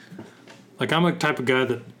 Like, I'm a type of guy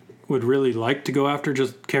that would really like to go after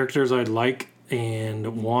just characters I'd like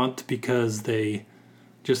and want because they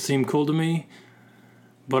just seem cool to me.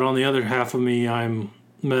 But on the other half of me, I'm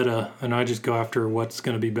meta, and I just go after what's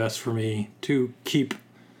going to be best for me to keep,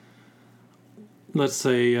 let's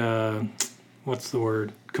say, what's the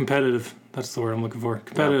word? Competitive. That's the word I'm looking for.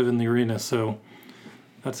 Competitive in the arena. So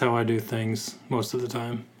that's how I do things most of the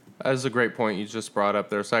time. That's a great point you just brought up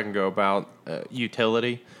there a second ago about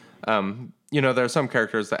utility. There are some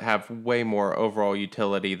characters that have way more overall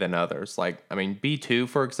utility than others. Like, I mean, B2,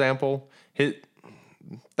 for example, that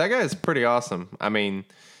guy is pretty awesome. I mean,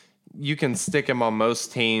 you can stick him on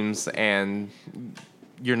most teams and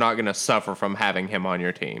you're not going to suffer from having him on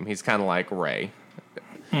your team. He's kind of like Rey.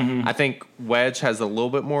 I think Wedge has a little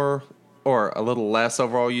bit more or a little less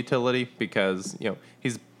overall utility because,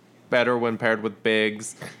 he's better when paired with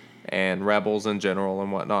Biggs and Rebels in general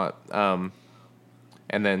and whatnot.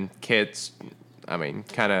 And then Kits, I mean,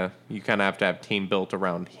 you kind of have to have team built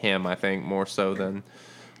around him, I think, more so than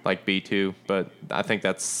like B2. But I think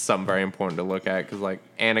that's something very important to look at because, like,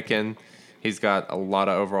 Anakin, he's got a lot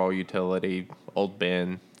of overall utility. Old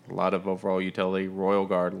Ben, a lot of overall utility. Royal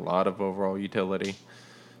Guard, a lot of overall utility.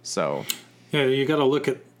 So, yeah, you got to look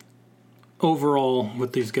at overall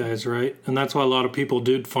with these guys, right? And that's why a lot of people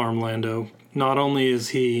did farm Lando. Not only is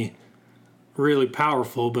he really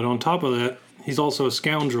powerful, but on top of that, he's also a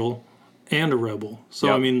scoundrel and a rebel. So,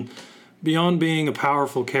 yep. I mean, beyond being a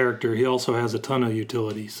powerful character, he also has a ton of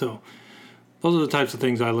utility. So those are the types of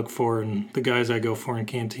things I look for in the guys I go for in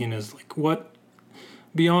Cantina is like what,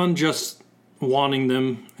 beyond just wanting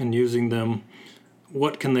them and using them,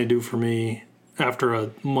 what can they do for me after a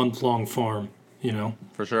month-long farm,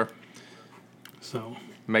 For sure. So.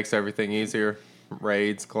 Makes everything easier.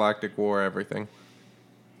 Raids, Galactic War, everything.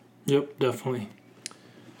 Yep, definitely.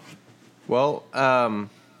 Well,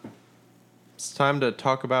 it's time to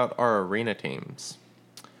talk about our arena teams.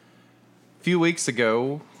 A few weeks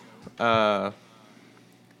ago, I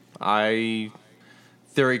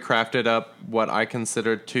theory crafted up what I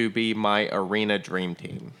considered to be my arena dream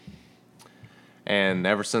team. And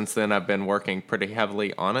ever since then, I've been working pretty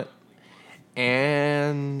heavily on it.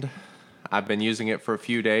 And I've been using it for a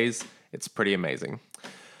few days. It's pretty amazing.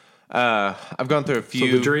 I've gone through a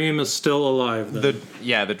few... So the dream is still alive, then?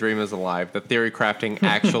 The dream is alive. The theory crafting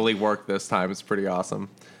actually worked this time. It's pretty awesome.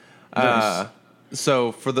 Nice.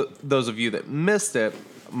 So for those of you that missed it,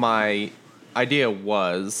 my idea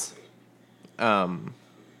was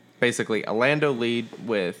basically a Lando lead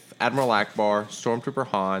with Admiral Akbar, Stormtrooper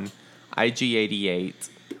Han, IG-88,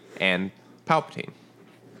 and Palpatine.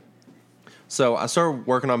 So I started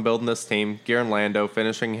working on building this team, gearing Lando,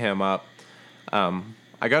 finishing him up.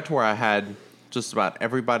 I got to where I had just about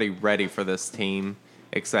everybody ready for this team,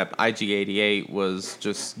 except IG-88 was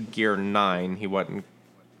just gear 9. He wasn't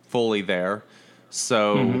fully there.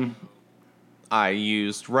 So I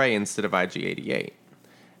used Rey instead of IG-88.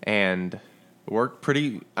 And it worked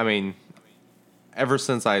pretty... I mean, ever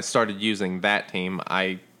since I started using that team,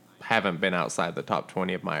 I haven't been outside the top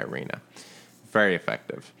 20 of my arena. Very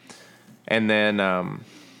effective. And then I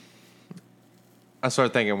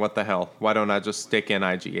started thinking, what the hell? Why don't I just stick in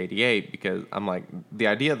IG-88? Because I'm like, the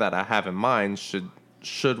idea that I have in mind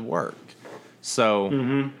should work.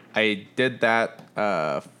 So I did that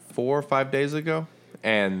 4 or 5 days ago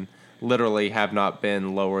and literally have not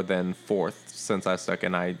been lower than 4th since I stuck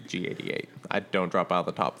in IG-88. I don't drop out of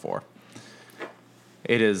the top 4.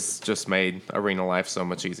 It has just made arena life so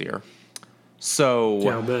much easier. So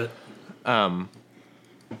yeah, I bet.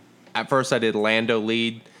 At first I did Lando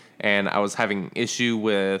lead, and I was having issue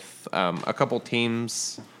with a couple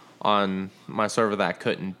teams on my server that I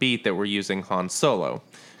couldn't beat that were using Han Solo.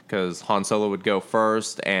 Because Han Solo would go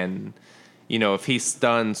first, and, if he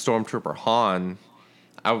stunned Stormtrooper Han,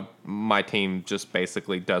 my team just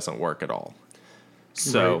basically doesn't work at all.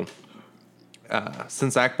 So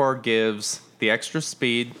since Akbar gives the extra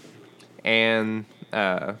speed and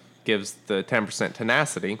gives the 10%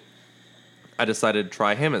 tenacity, I decided to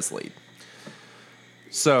try him as lead.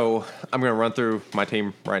 So I'm going to run through my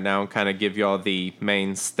team right now and kind of give y'all the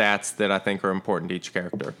main stats that I think are important to each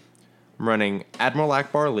character. I'm running Admiral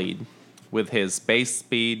Akbar lead with his base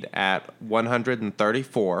speed at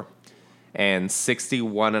 134 and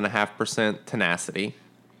 61.5% tenacity.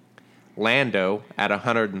 Lando at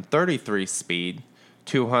 133 speed,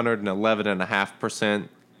 211.5%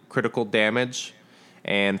 critical damage,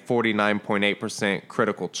 and 49.8%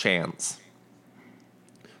 critical chance.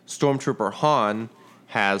 Stormtrooper Han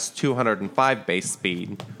has 205 base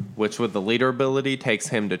speed, which with the leader ability takes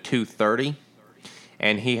him to 230,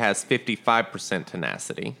 and he has 55%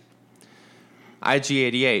 tenacity.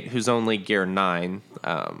 IG-88, who's only gear 9,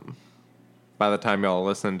 by the time y'all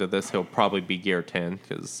listen to this, he'll probably be gear 10,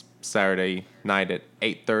 because Saturday night at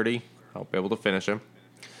 8:30, I'll be able to finish him.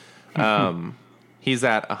 He's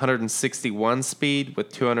at 161 speed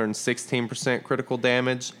with 216% critical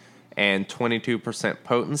damage and 22%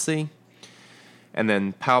 potency. And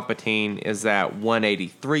then Palpatine is at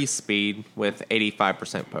 183 speed with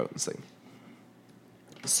 85% potency.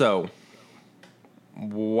 So,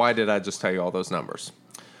 why did I just tell you all those numbers?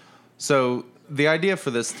 So, the idea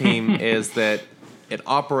for this team is that it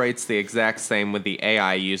operates the exact same with the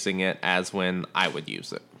AI using it as when I would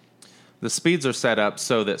use it. The speeds are set up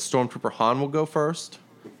so that Stormtrooper Han will go first,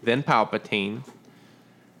 then Palpatine,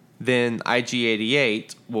 then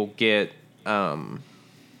IG-88 will get...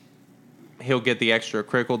 he'll get the extra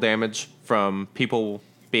critical damage from people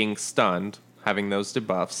being stunned, having those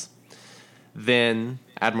debuffs. Then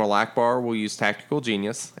Admiral Akbar will use Tactical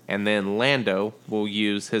Genius, and then Lando will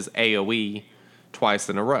use his AoE twice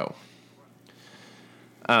in a row.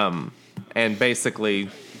 And basically...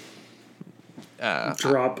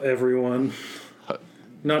 drop everyone.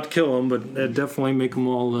 Not kill them, but definitely make them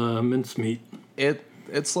all mincemeat. It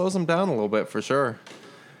slows them down a little bit, for sure.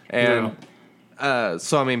 And... Yeah.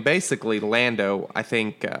 So, I mean, basically, Lando, I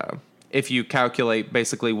think if you calculate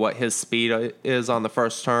basically what his speed is on the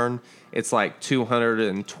first turn, it's like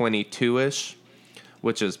 222-ish,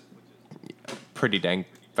 which is pretty dang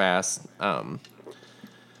fast.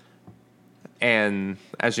 And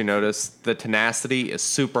as you notice, the tenacity is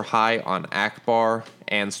super high on Akbar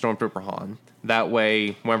and Stormtrooper Han. That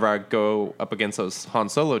way, whenever I go up against those Han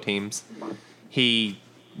Solo teams, he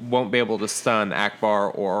won't be able to stun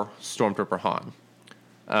Akbar or Stormtrooper Han.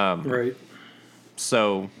 Right.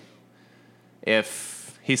 So,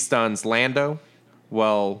 if he stuns Lando,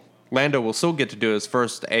 well, Lando will still get to do his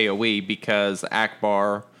first AoE because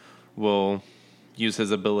Akbar will use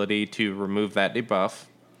his ability to remove that debuff.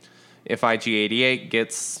 If IG-88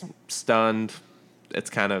 gets stunned, it's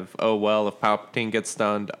kind of, oh well. If Palpatine gets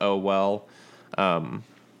stunned, oh well.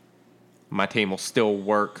 My team will still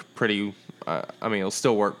work pretty... it'll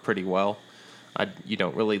still work pretty well. You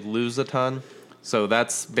don't really lose a ton. So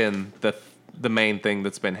that's been the main thing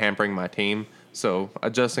that's been hampering my team. So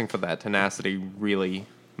adjusting for that tenacity really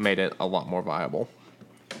made it a lot more viable.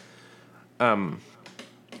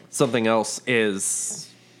 Something else is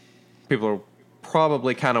people are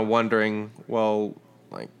probably kind of wondering, well,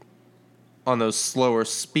 like on those slower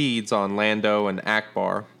speeds on Lando and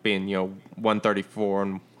Akbar being, 134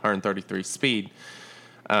 and 133 speed,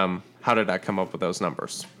 how did I come up with those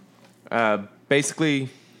numbers? Basically,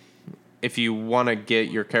 if you want to get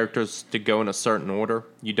your characters to go in a certain order,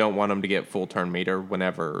 you don't want them to get full turn meter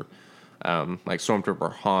whenever, like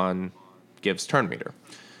Stormtrooper Han gives turn meter.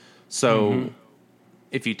 So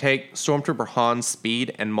if you take Stormtrooper Han's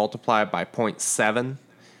speed and multiply it by 0.7,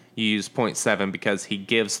 you use 0.7 because he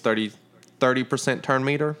gives 30% turn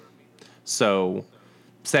meter. So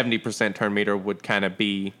 70% turn meter would kind of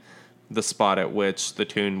be the spot at which the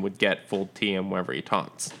Toon would get full TM whenever he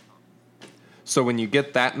taunts. So when you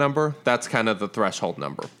get that number, that's kind of the threshold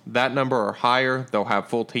number. That number or higher, they'll have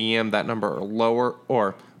full TM. That number or lower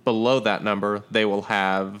or below that number, they will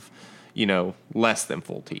have, less than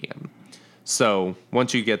full TM. So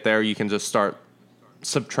once you get there, you can just start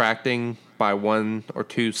subtracting by 1 or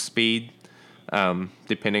 2 speed,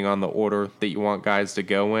 depending on the order that you want guys to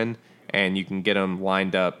go in, and you can get them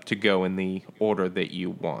lined up to go in the order that you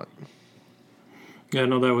want. Yeah, I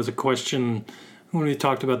know that was a question when we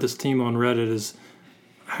talked about this team on Reddit, is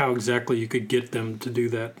how exactly you could get them to do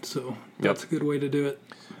that. So that's a good way to do it.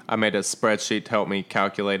 I made a spreadsheet to help me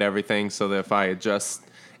calculate everything so that if I adjust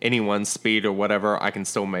anyone's speed or whatever, I can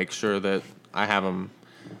still make sure that I have them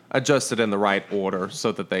adjusted in the right order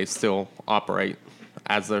so that they still operate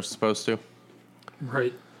as they're supposed to.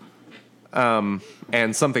 Right.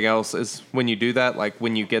 And something else is when you do that, like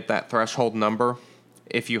when you get that threshold number,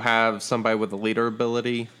 if you have somebody with a leader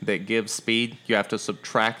ability that gives speed, you have to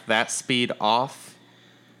subtract that speed off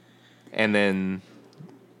and then,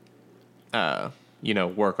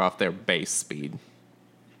 work off their base speed.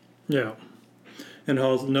 Yeah. And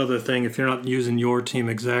another thing, if you're not using your team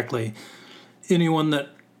exactly, anyone that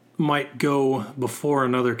might go before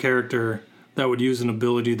another character that would use an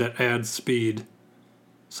ability that adds speed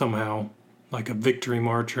somehow, like a victory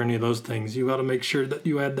march or any of those things, you got to make sure that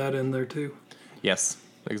you add that in there too. Yes,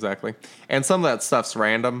 exactly. And some of that stuff's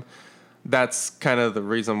random. That's kind of the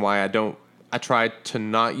reason why I try to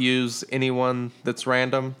not use anyone that's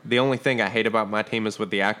random. The only thing I hate about my team is with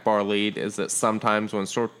the Akbar lead is that sometimes when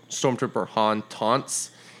Stormtrooper Han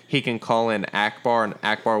taunts, he can call in Akbar, and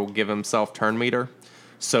Akbar will give himself turn meter.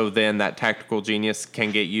 So then that tactical genius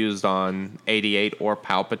can get used on 88 or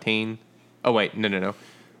Palpatine. Oh, wait, no.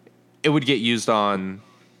 It would get used on...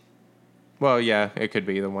 Well, yeah, it could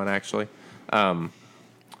be the one, actually.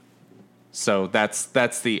 So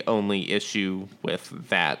that's the only issue with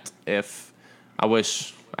that. I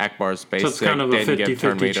wish Akbar's basic So it's kind of a didn't give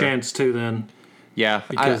turn 50-50 meter. chance too then, Yeah.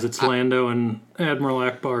 because it's Lando and Admiral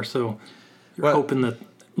Akbar, so you're hoping that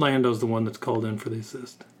Lando's the one that's called in for the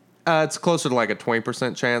assist. It's closer to like a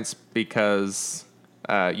 20% chance because,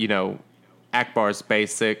 Akbar's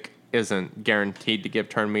basic isn't guaranteed to give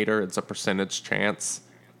turn meter. It's a percentage chance,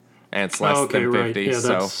 and it's less than 50. Right. Yeah,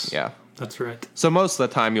 so, yeah. That's right. So most of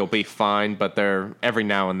the time you'll be fine, but every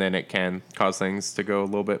now and then it can cause things to go a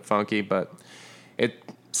little bit funky. But it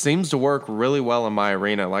seems to work really well in my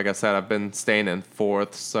arena. Like I said, I've been staying in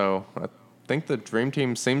 4th, so I think the Dream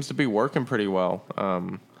Team seems to be working pretty well.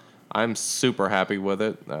 I'm super happy with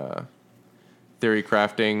it. Theory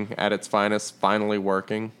crafting at its finest, finally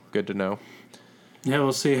working. Good to know. Yeah,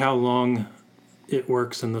 we'll see how long it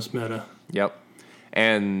works in this meta. Yep.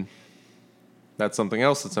 And that's something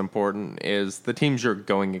else that's important is the teams you're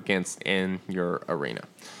going against in your arena.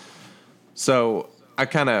 So I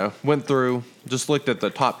kind of went through, just looked at the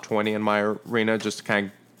top 20 in my arena just to kind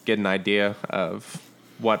of get an idea of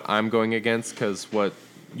what I'm going against, because what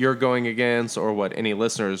you're going against or what any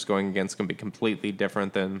listener is going against can be completely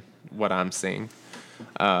different than what I'm seeing.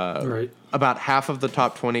 Right. About half of the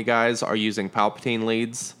top 20 guys are using Palpatine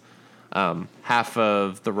leads. Half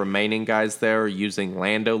of the remaining guys there are using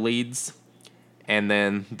Lando leads. And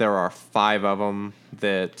then there are 5 of them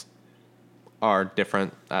that are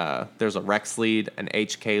different. There's a Rex lead, an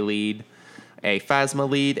HK lead, a Phasma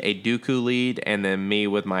lead, a Dooku lead, and then me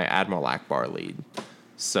with my Admiral Akbar lead.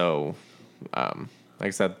 So, like I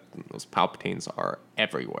said, those Palpatines are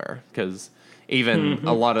everywhere because even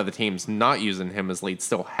a lot of the teams not using him as lead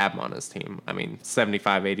still have him on his team. I mean,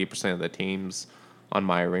 75-80% of the teams on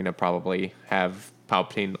my arena probably have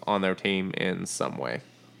Palpatine on their team in some way.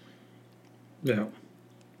 Yeah.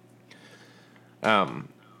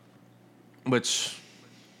 Which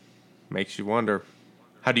makes you wonder,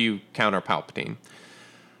 how do you counter Palpatine?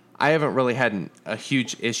 I haven't really had a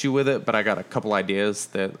huge issue with it, but I got a couple ideas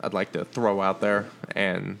that I'd like to throw out there,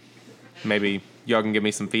 and maybe y'all can give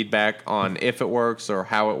me some feedback on if it works or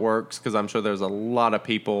how it works, because I'm sure there's a lot of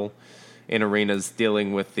people in arenas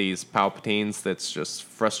dealing with these Palpatines that's just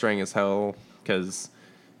frustrating as hell, because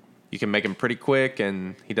you can make him pretty quick,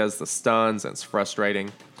 and he does the stuns, and it's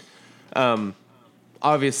frustrating.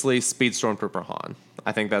 Obviously, Speed Stormtrooper Han.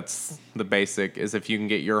 I think that's the basic, is if you can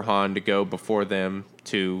get your Han to go before them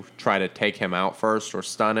to try to take him out first or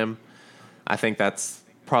stun him, I think that's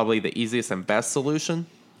probably the easiest and best solution.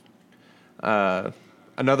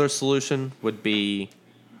 Another solution would be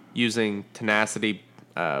using Tenacity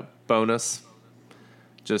bonus,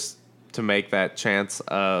 just to make that chance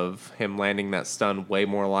of him landing that stun way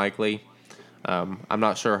more likely. I'm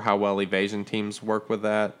not sure how well evasion teams work with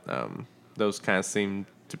that. Those kind of seem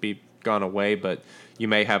to be gone away, but you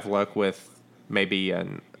may have luck with maybe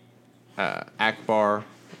an Akbar,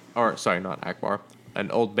 or sorry, not Akbar, an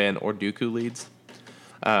Old Ben or Dooku leads.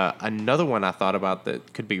 Another one I thought about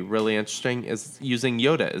that could be really interesting is using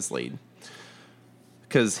Yoda as lead,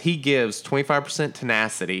 because he gives 25%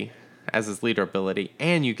 tenacity as his leader ability,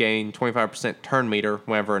 and you gain 25% turn meter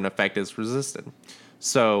whenever an effect is resisted.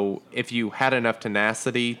 So if you had enough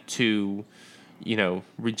tenacity to,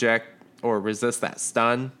 reject or resist that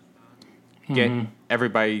stun, get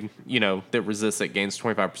everybody, that resists it gains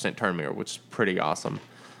 25% turn meter, which is pretty awesome.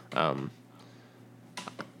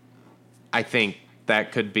 I think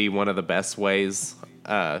that could be one of the best ways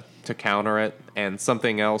to counter it. And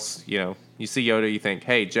something else, you see Yoda, you think,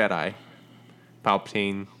 hey, Jedi,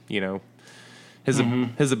 Palpatine,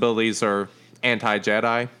 his abilities are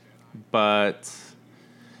anti-Jedi, but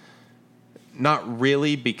Not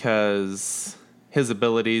really, because his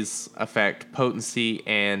abilities affect potency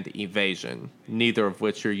and evasion, neither of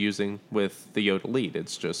which you're using with the Yoda lead.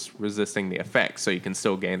 It's just resisting the effect, so you can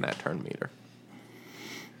still gain that turn meter.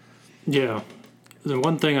 Yeah. The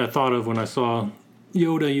one thing I thought of when I saw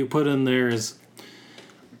Yoda you put in there is,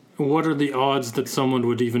 what are the odds that someone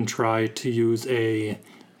would even try to use a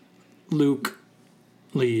Luke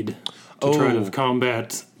lead to try to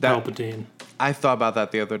combat Palpatine? I thought about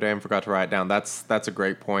that the other day and forgot to write it down. That's a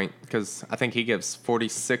great point, because I think he gives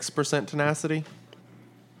 46% tenacity.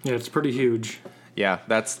 Yeah, it's pretty huge. Yeah,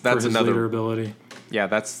 that's for his another leader ability. Yeah,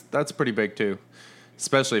 that's pretty big too.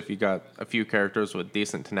 Especially if you got a few characters with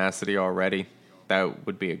decent tenacity already. That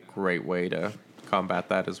would be a great way to combat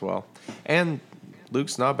that as well. And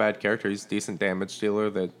Luke's not a bad character. He's a decent damage dealer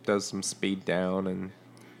that does some speed down and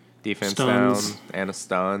defense Stuns. down and a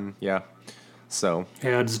stun. Yeah. So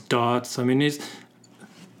Adds dots. I mean, he's,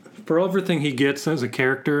 for everything he gets as a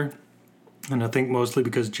character, and I think mostly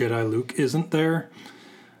because Jedi Luke isn't there,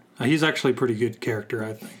 he's actually a pretty good character,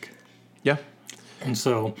 I think. yeah. And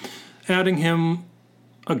so adding him,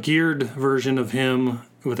 a geared version of him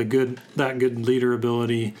with that good leader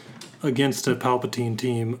ability against a Palpatine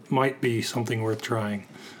team might be something worth trying.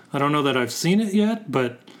 I don't know that I've seen it yet,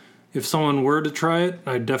 but if someone were to try it,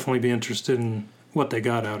 I'd definitely be interested in what they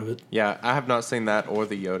got out of it. Yeah, I have not seen that or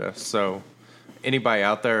the Yoda. So anybody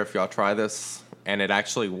out there, if y'all try this and it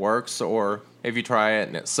actually works, or if you try it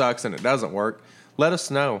and it sucks and it doesn't work, let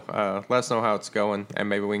us know. Let us know how it's going, and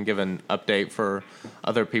maybe we can give an update for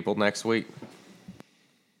other people next week.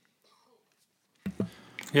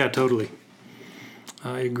 Yeah, totally.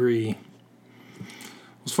 I agree.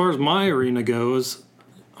 As far as my arena goes,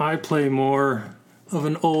 I play more of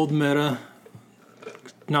an old meta,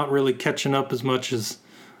 not really catching up as much as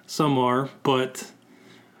some are, but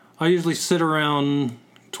I usually sit around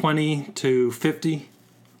 20 to 50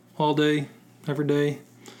 all day, every day.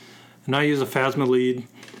 And I use a Phasma lead,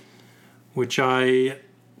 which I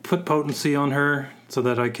put potency on her so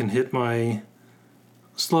that I can hit my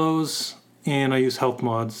slows, and I use health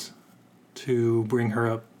mods to bring her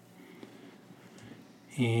up.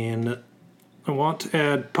 And I want to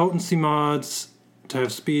add potency mods to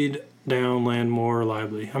have speed down, land more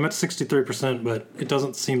reliably. I'm at 63%, but it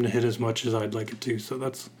doesn't seem to hit as much as I'd like it to, so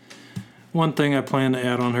that's one thing I plan to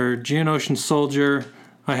add on her. Geonosian Soldier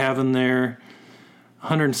I have in there,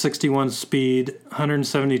 161 speed,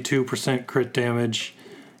 172% crit damage,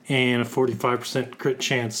 and a 45% crit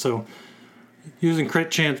chance. So using crit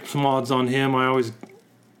chance mods on him, I always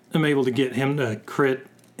am able to get him to crit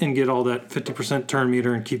and get all that 50% turn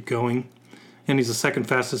meter and keep going. And he's the second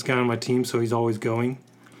fastest guy on my team, so he's always going.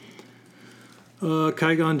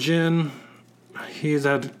 Qui-Gon Jinn, he's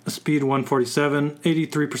at a speed 147,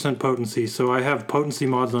 83% potency. So I have potency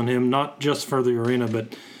mods on him, not just for the arena,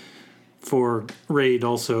 but for raid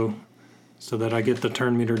also, so that I get the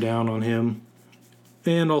turn meter down on him.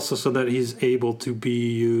 And also so that he's able to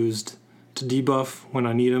be used to debuff when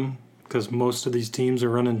I need him, because most of these teams are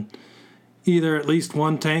running either at least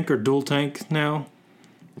one tank or dual tank now.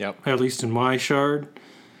 Yep. At least in my shard.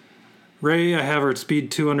 Rey, I have her at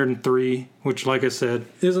speed 203, which, like I said,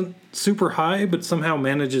 isn't super high, but somehow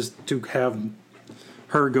manages to have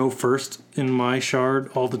her go first in my shard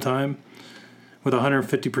all the time. With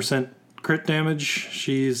 150% crit damage,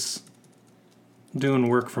 she's doing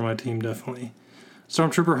work for my team, definitely.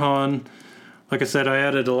 Stormtrooper Han, like I said, I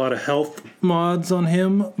added a lot of health mods on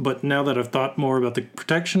him, but now that I've thought more about the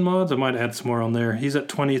protection mods, I might add some more on there. He's at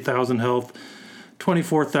 20,000 health,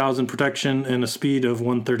 24,000 protection, and a speed of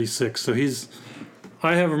 136. So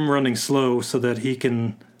I have him running slow so that he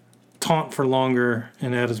can taunt for longer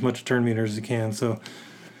and add as much turn meter as he can. So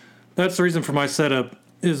that's the reason for my setup,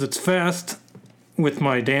 is it's fast with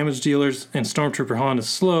my damage dealers, and Stormtrooper Han is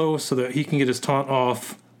slow so that he can get his taunt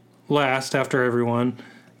off last after everyone,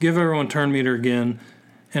 give everyone turn meter again,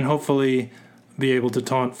 and hopefully be able to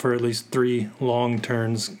taunt for at least 3 long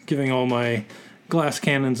turns, giving all my glass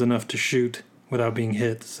cannons enough to shoot without being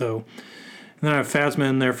hit. So, and then I have Phasma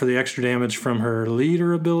in there for the extra damage from her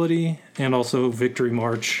leader ability, and also Victory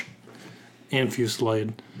March and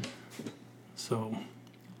Fusillade. So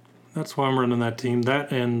that's why I'm running that team.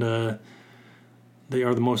 That and they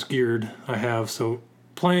are the most geared I have. So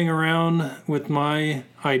playing around with my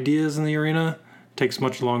ideas in the arena takes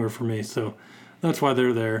much longer for me. So that's why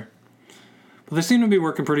they're there. But they seem to be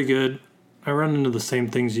working pretty good. I run into the same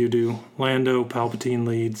things you do. Lando, Palpatine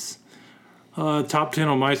leads. Top 10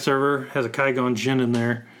 on my server has a Qui-Gon Jinn in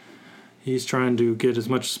there. He's trying to get as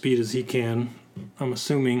much speed as he can, I'm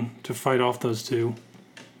assuming, to fight off those two.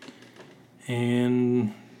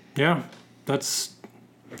 And yeah, that's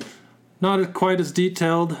Not quite as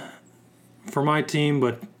detailed for my team,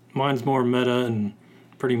 but mine's more meta and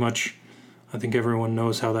pretty much I think everyone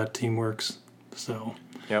knows how that team works. So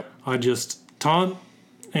Yep. I just taunt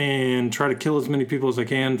and try to kill as many people as I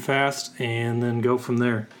can fast and then go from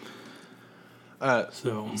there.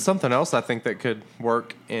 So Something else I think that could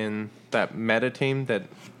work in that meta team that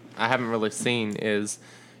I haven't really seen is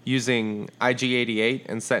using IG-88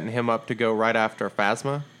 and setting him up to go right after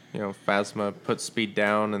Phasma. Phasma puts speed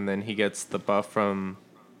down, and then he gets the buff from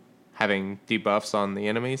having debuffs on the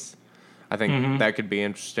enemies. I think that could be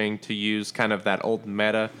interesting to use kind of that old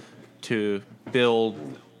meta to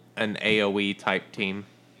build an AoE type team.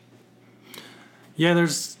 yeah,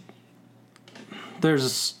 there's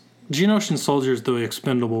Geonosian Soldier is the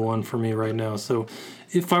expendable one for me right now. So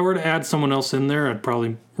if I were to add someone else in there, I'd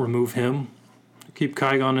probably remove him. Keep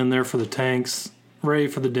Kaigon in there for the tanks, Ray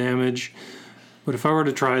for the damage. But if I were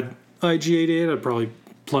to try IG-88, I'd probably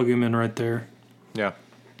plug him in right there. Yeah.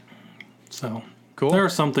 So Cool. there are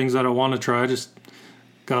some things that I want to try. I just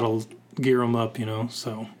got to gear them up,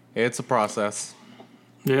 so. It's a process.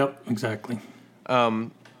 Yep, exactly. All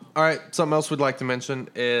right, something else we'd like to mention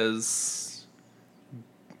is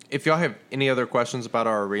if y'all have any other questions about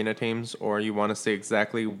our arena teams, or you want to see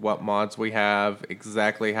exactly what mods we have,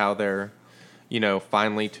 exactly how they're,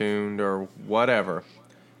 finely tuned or whatever,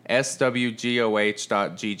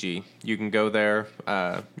 swgoh.gg. You can go there.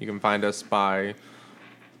 You can find us by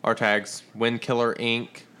our tags Windkiller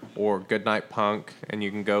Inc. or Goodnight Punk, and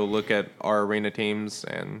you can go look at our arena teams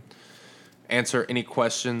and answer any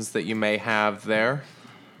questions that you may have there.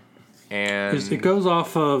 And It goes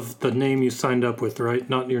off of the name you signed up with, right?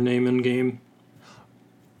 Not your name in game.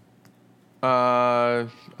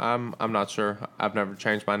 I'm not sure. I've never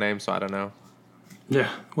changed my name, so I don't know. Yeah.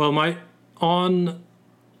 Well, on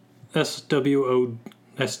swgoh.gg,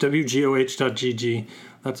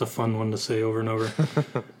 that's a fun one to say over and over.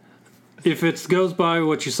 If it goes by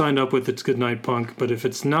what you signed up with, it's Goodnight Punk. But if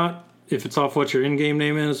it's not, if it's off what your in-game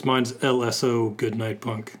name is, mine's LSO Goodnight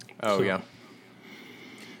Punk. Oh, So, yeah.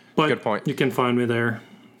 but Good point. You can find me there.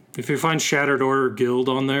 If you find Shattered Order Guild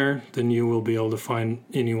on there, then you will be able to find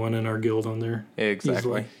anyone in our guild on there. Exactly.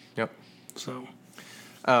 Easily. Yep. So,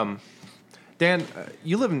 Dan,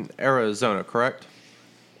 you live in Arizona, correct?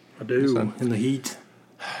 I do. In the heat.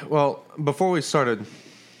 Well, before we started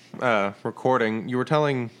recording, you were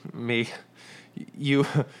telling me you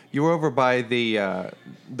were over by the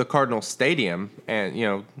Cardinal Stadium,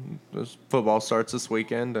 and football starts this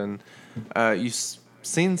weekend, and you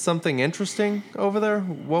seen something interesting over there.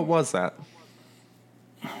 What was that?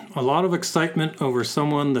 A lot of excitement over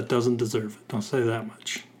someone that doesn't deserve it. I'll say that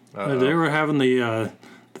much. They were having the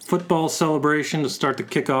football celebration to start the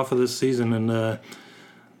kickoff of this season, and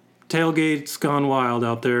tailgate's gone wild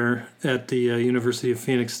out there at the University of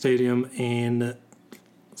Phoenix Stadium, and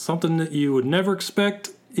something that you would never expect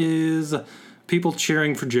is people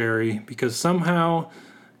cheering for Jerry, because somehow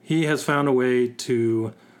he has found a way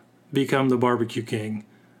to become the barbecue king.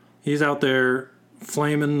 He's out there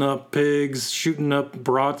flaming up pigs, shooting up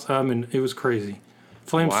brats. I mean, it was crazy.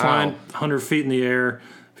 Flames flying 100 feet in the air,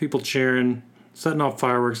 people cheering, setting off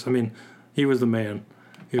fireworks. I mean, he was the man.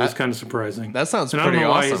 It was kind of surprising. That sounds and pretty I don't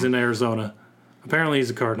know why awesome. he's in Arizona. Apparently he's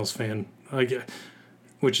a Cardinals fan,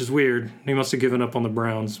 which is weird. He must have given up on the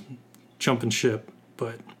Browns, jumping ship.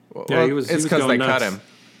 But yeah, he was. It's because they cut him.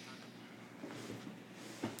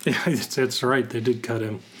 Yeah, it's right. They did cut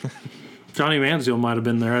him. Johnny Manziel might have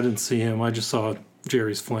been there. I didn't see him. I just saw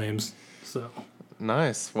Jerry's flames. So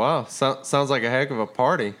Nice. Wow. Sounds like a heck of a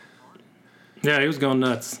party. yeah, he was going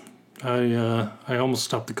nuts. I almost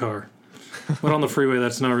stopped the car. Went on the freeway.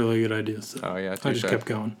 That's not really a good idea. So Oh, yeah. I just touche. kept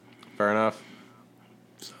going. Fair enough.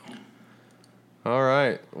 So All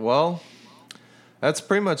right. Well, that's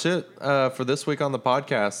pretty much it for this week on the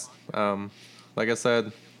podcast. Like I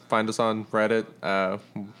said, find us on Reddit.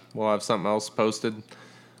 We'll have something else posted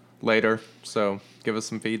later. So give us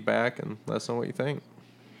some feedback and let us know what you think.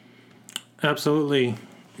 absolutely.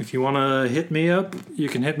 If you want to hit me up, you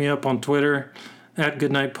can hit me up on Twitter at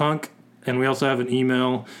GoodnightPunk. And we also have an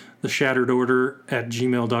email,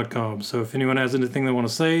 theshatteredorder@gmail.com. So if anyone has anything they want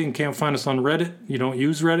to say and can't find us on Reddit, you don't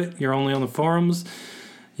use Reddit, you're only on the forums,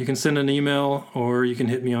 you can send an email or you can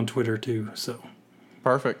hit me on Twitter too. So,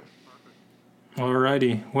 Perfect.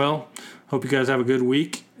 alrighty. Well, hope you guys have a good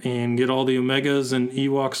week and get all the Omegas and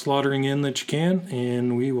Ewok slaughtering in that you can.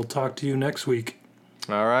 And we will talk to you next week.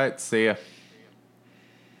 All right. See ya.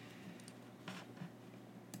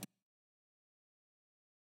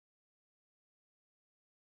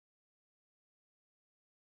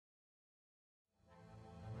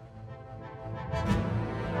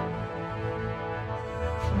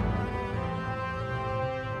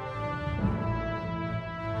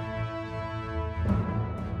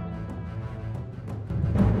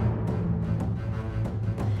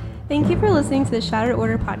 Thank you for listening to the Shattered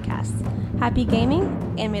Order podcast. Happy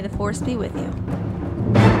gaming, and may the Force be with you.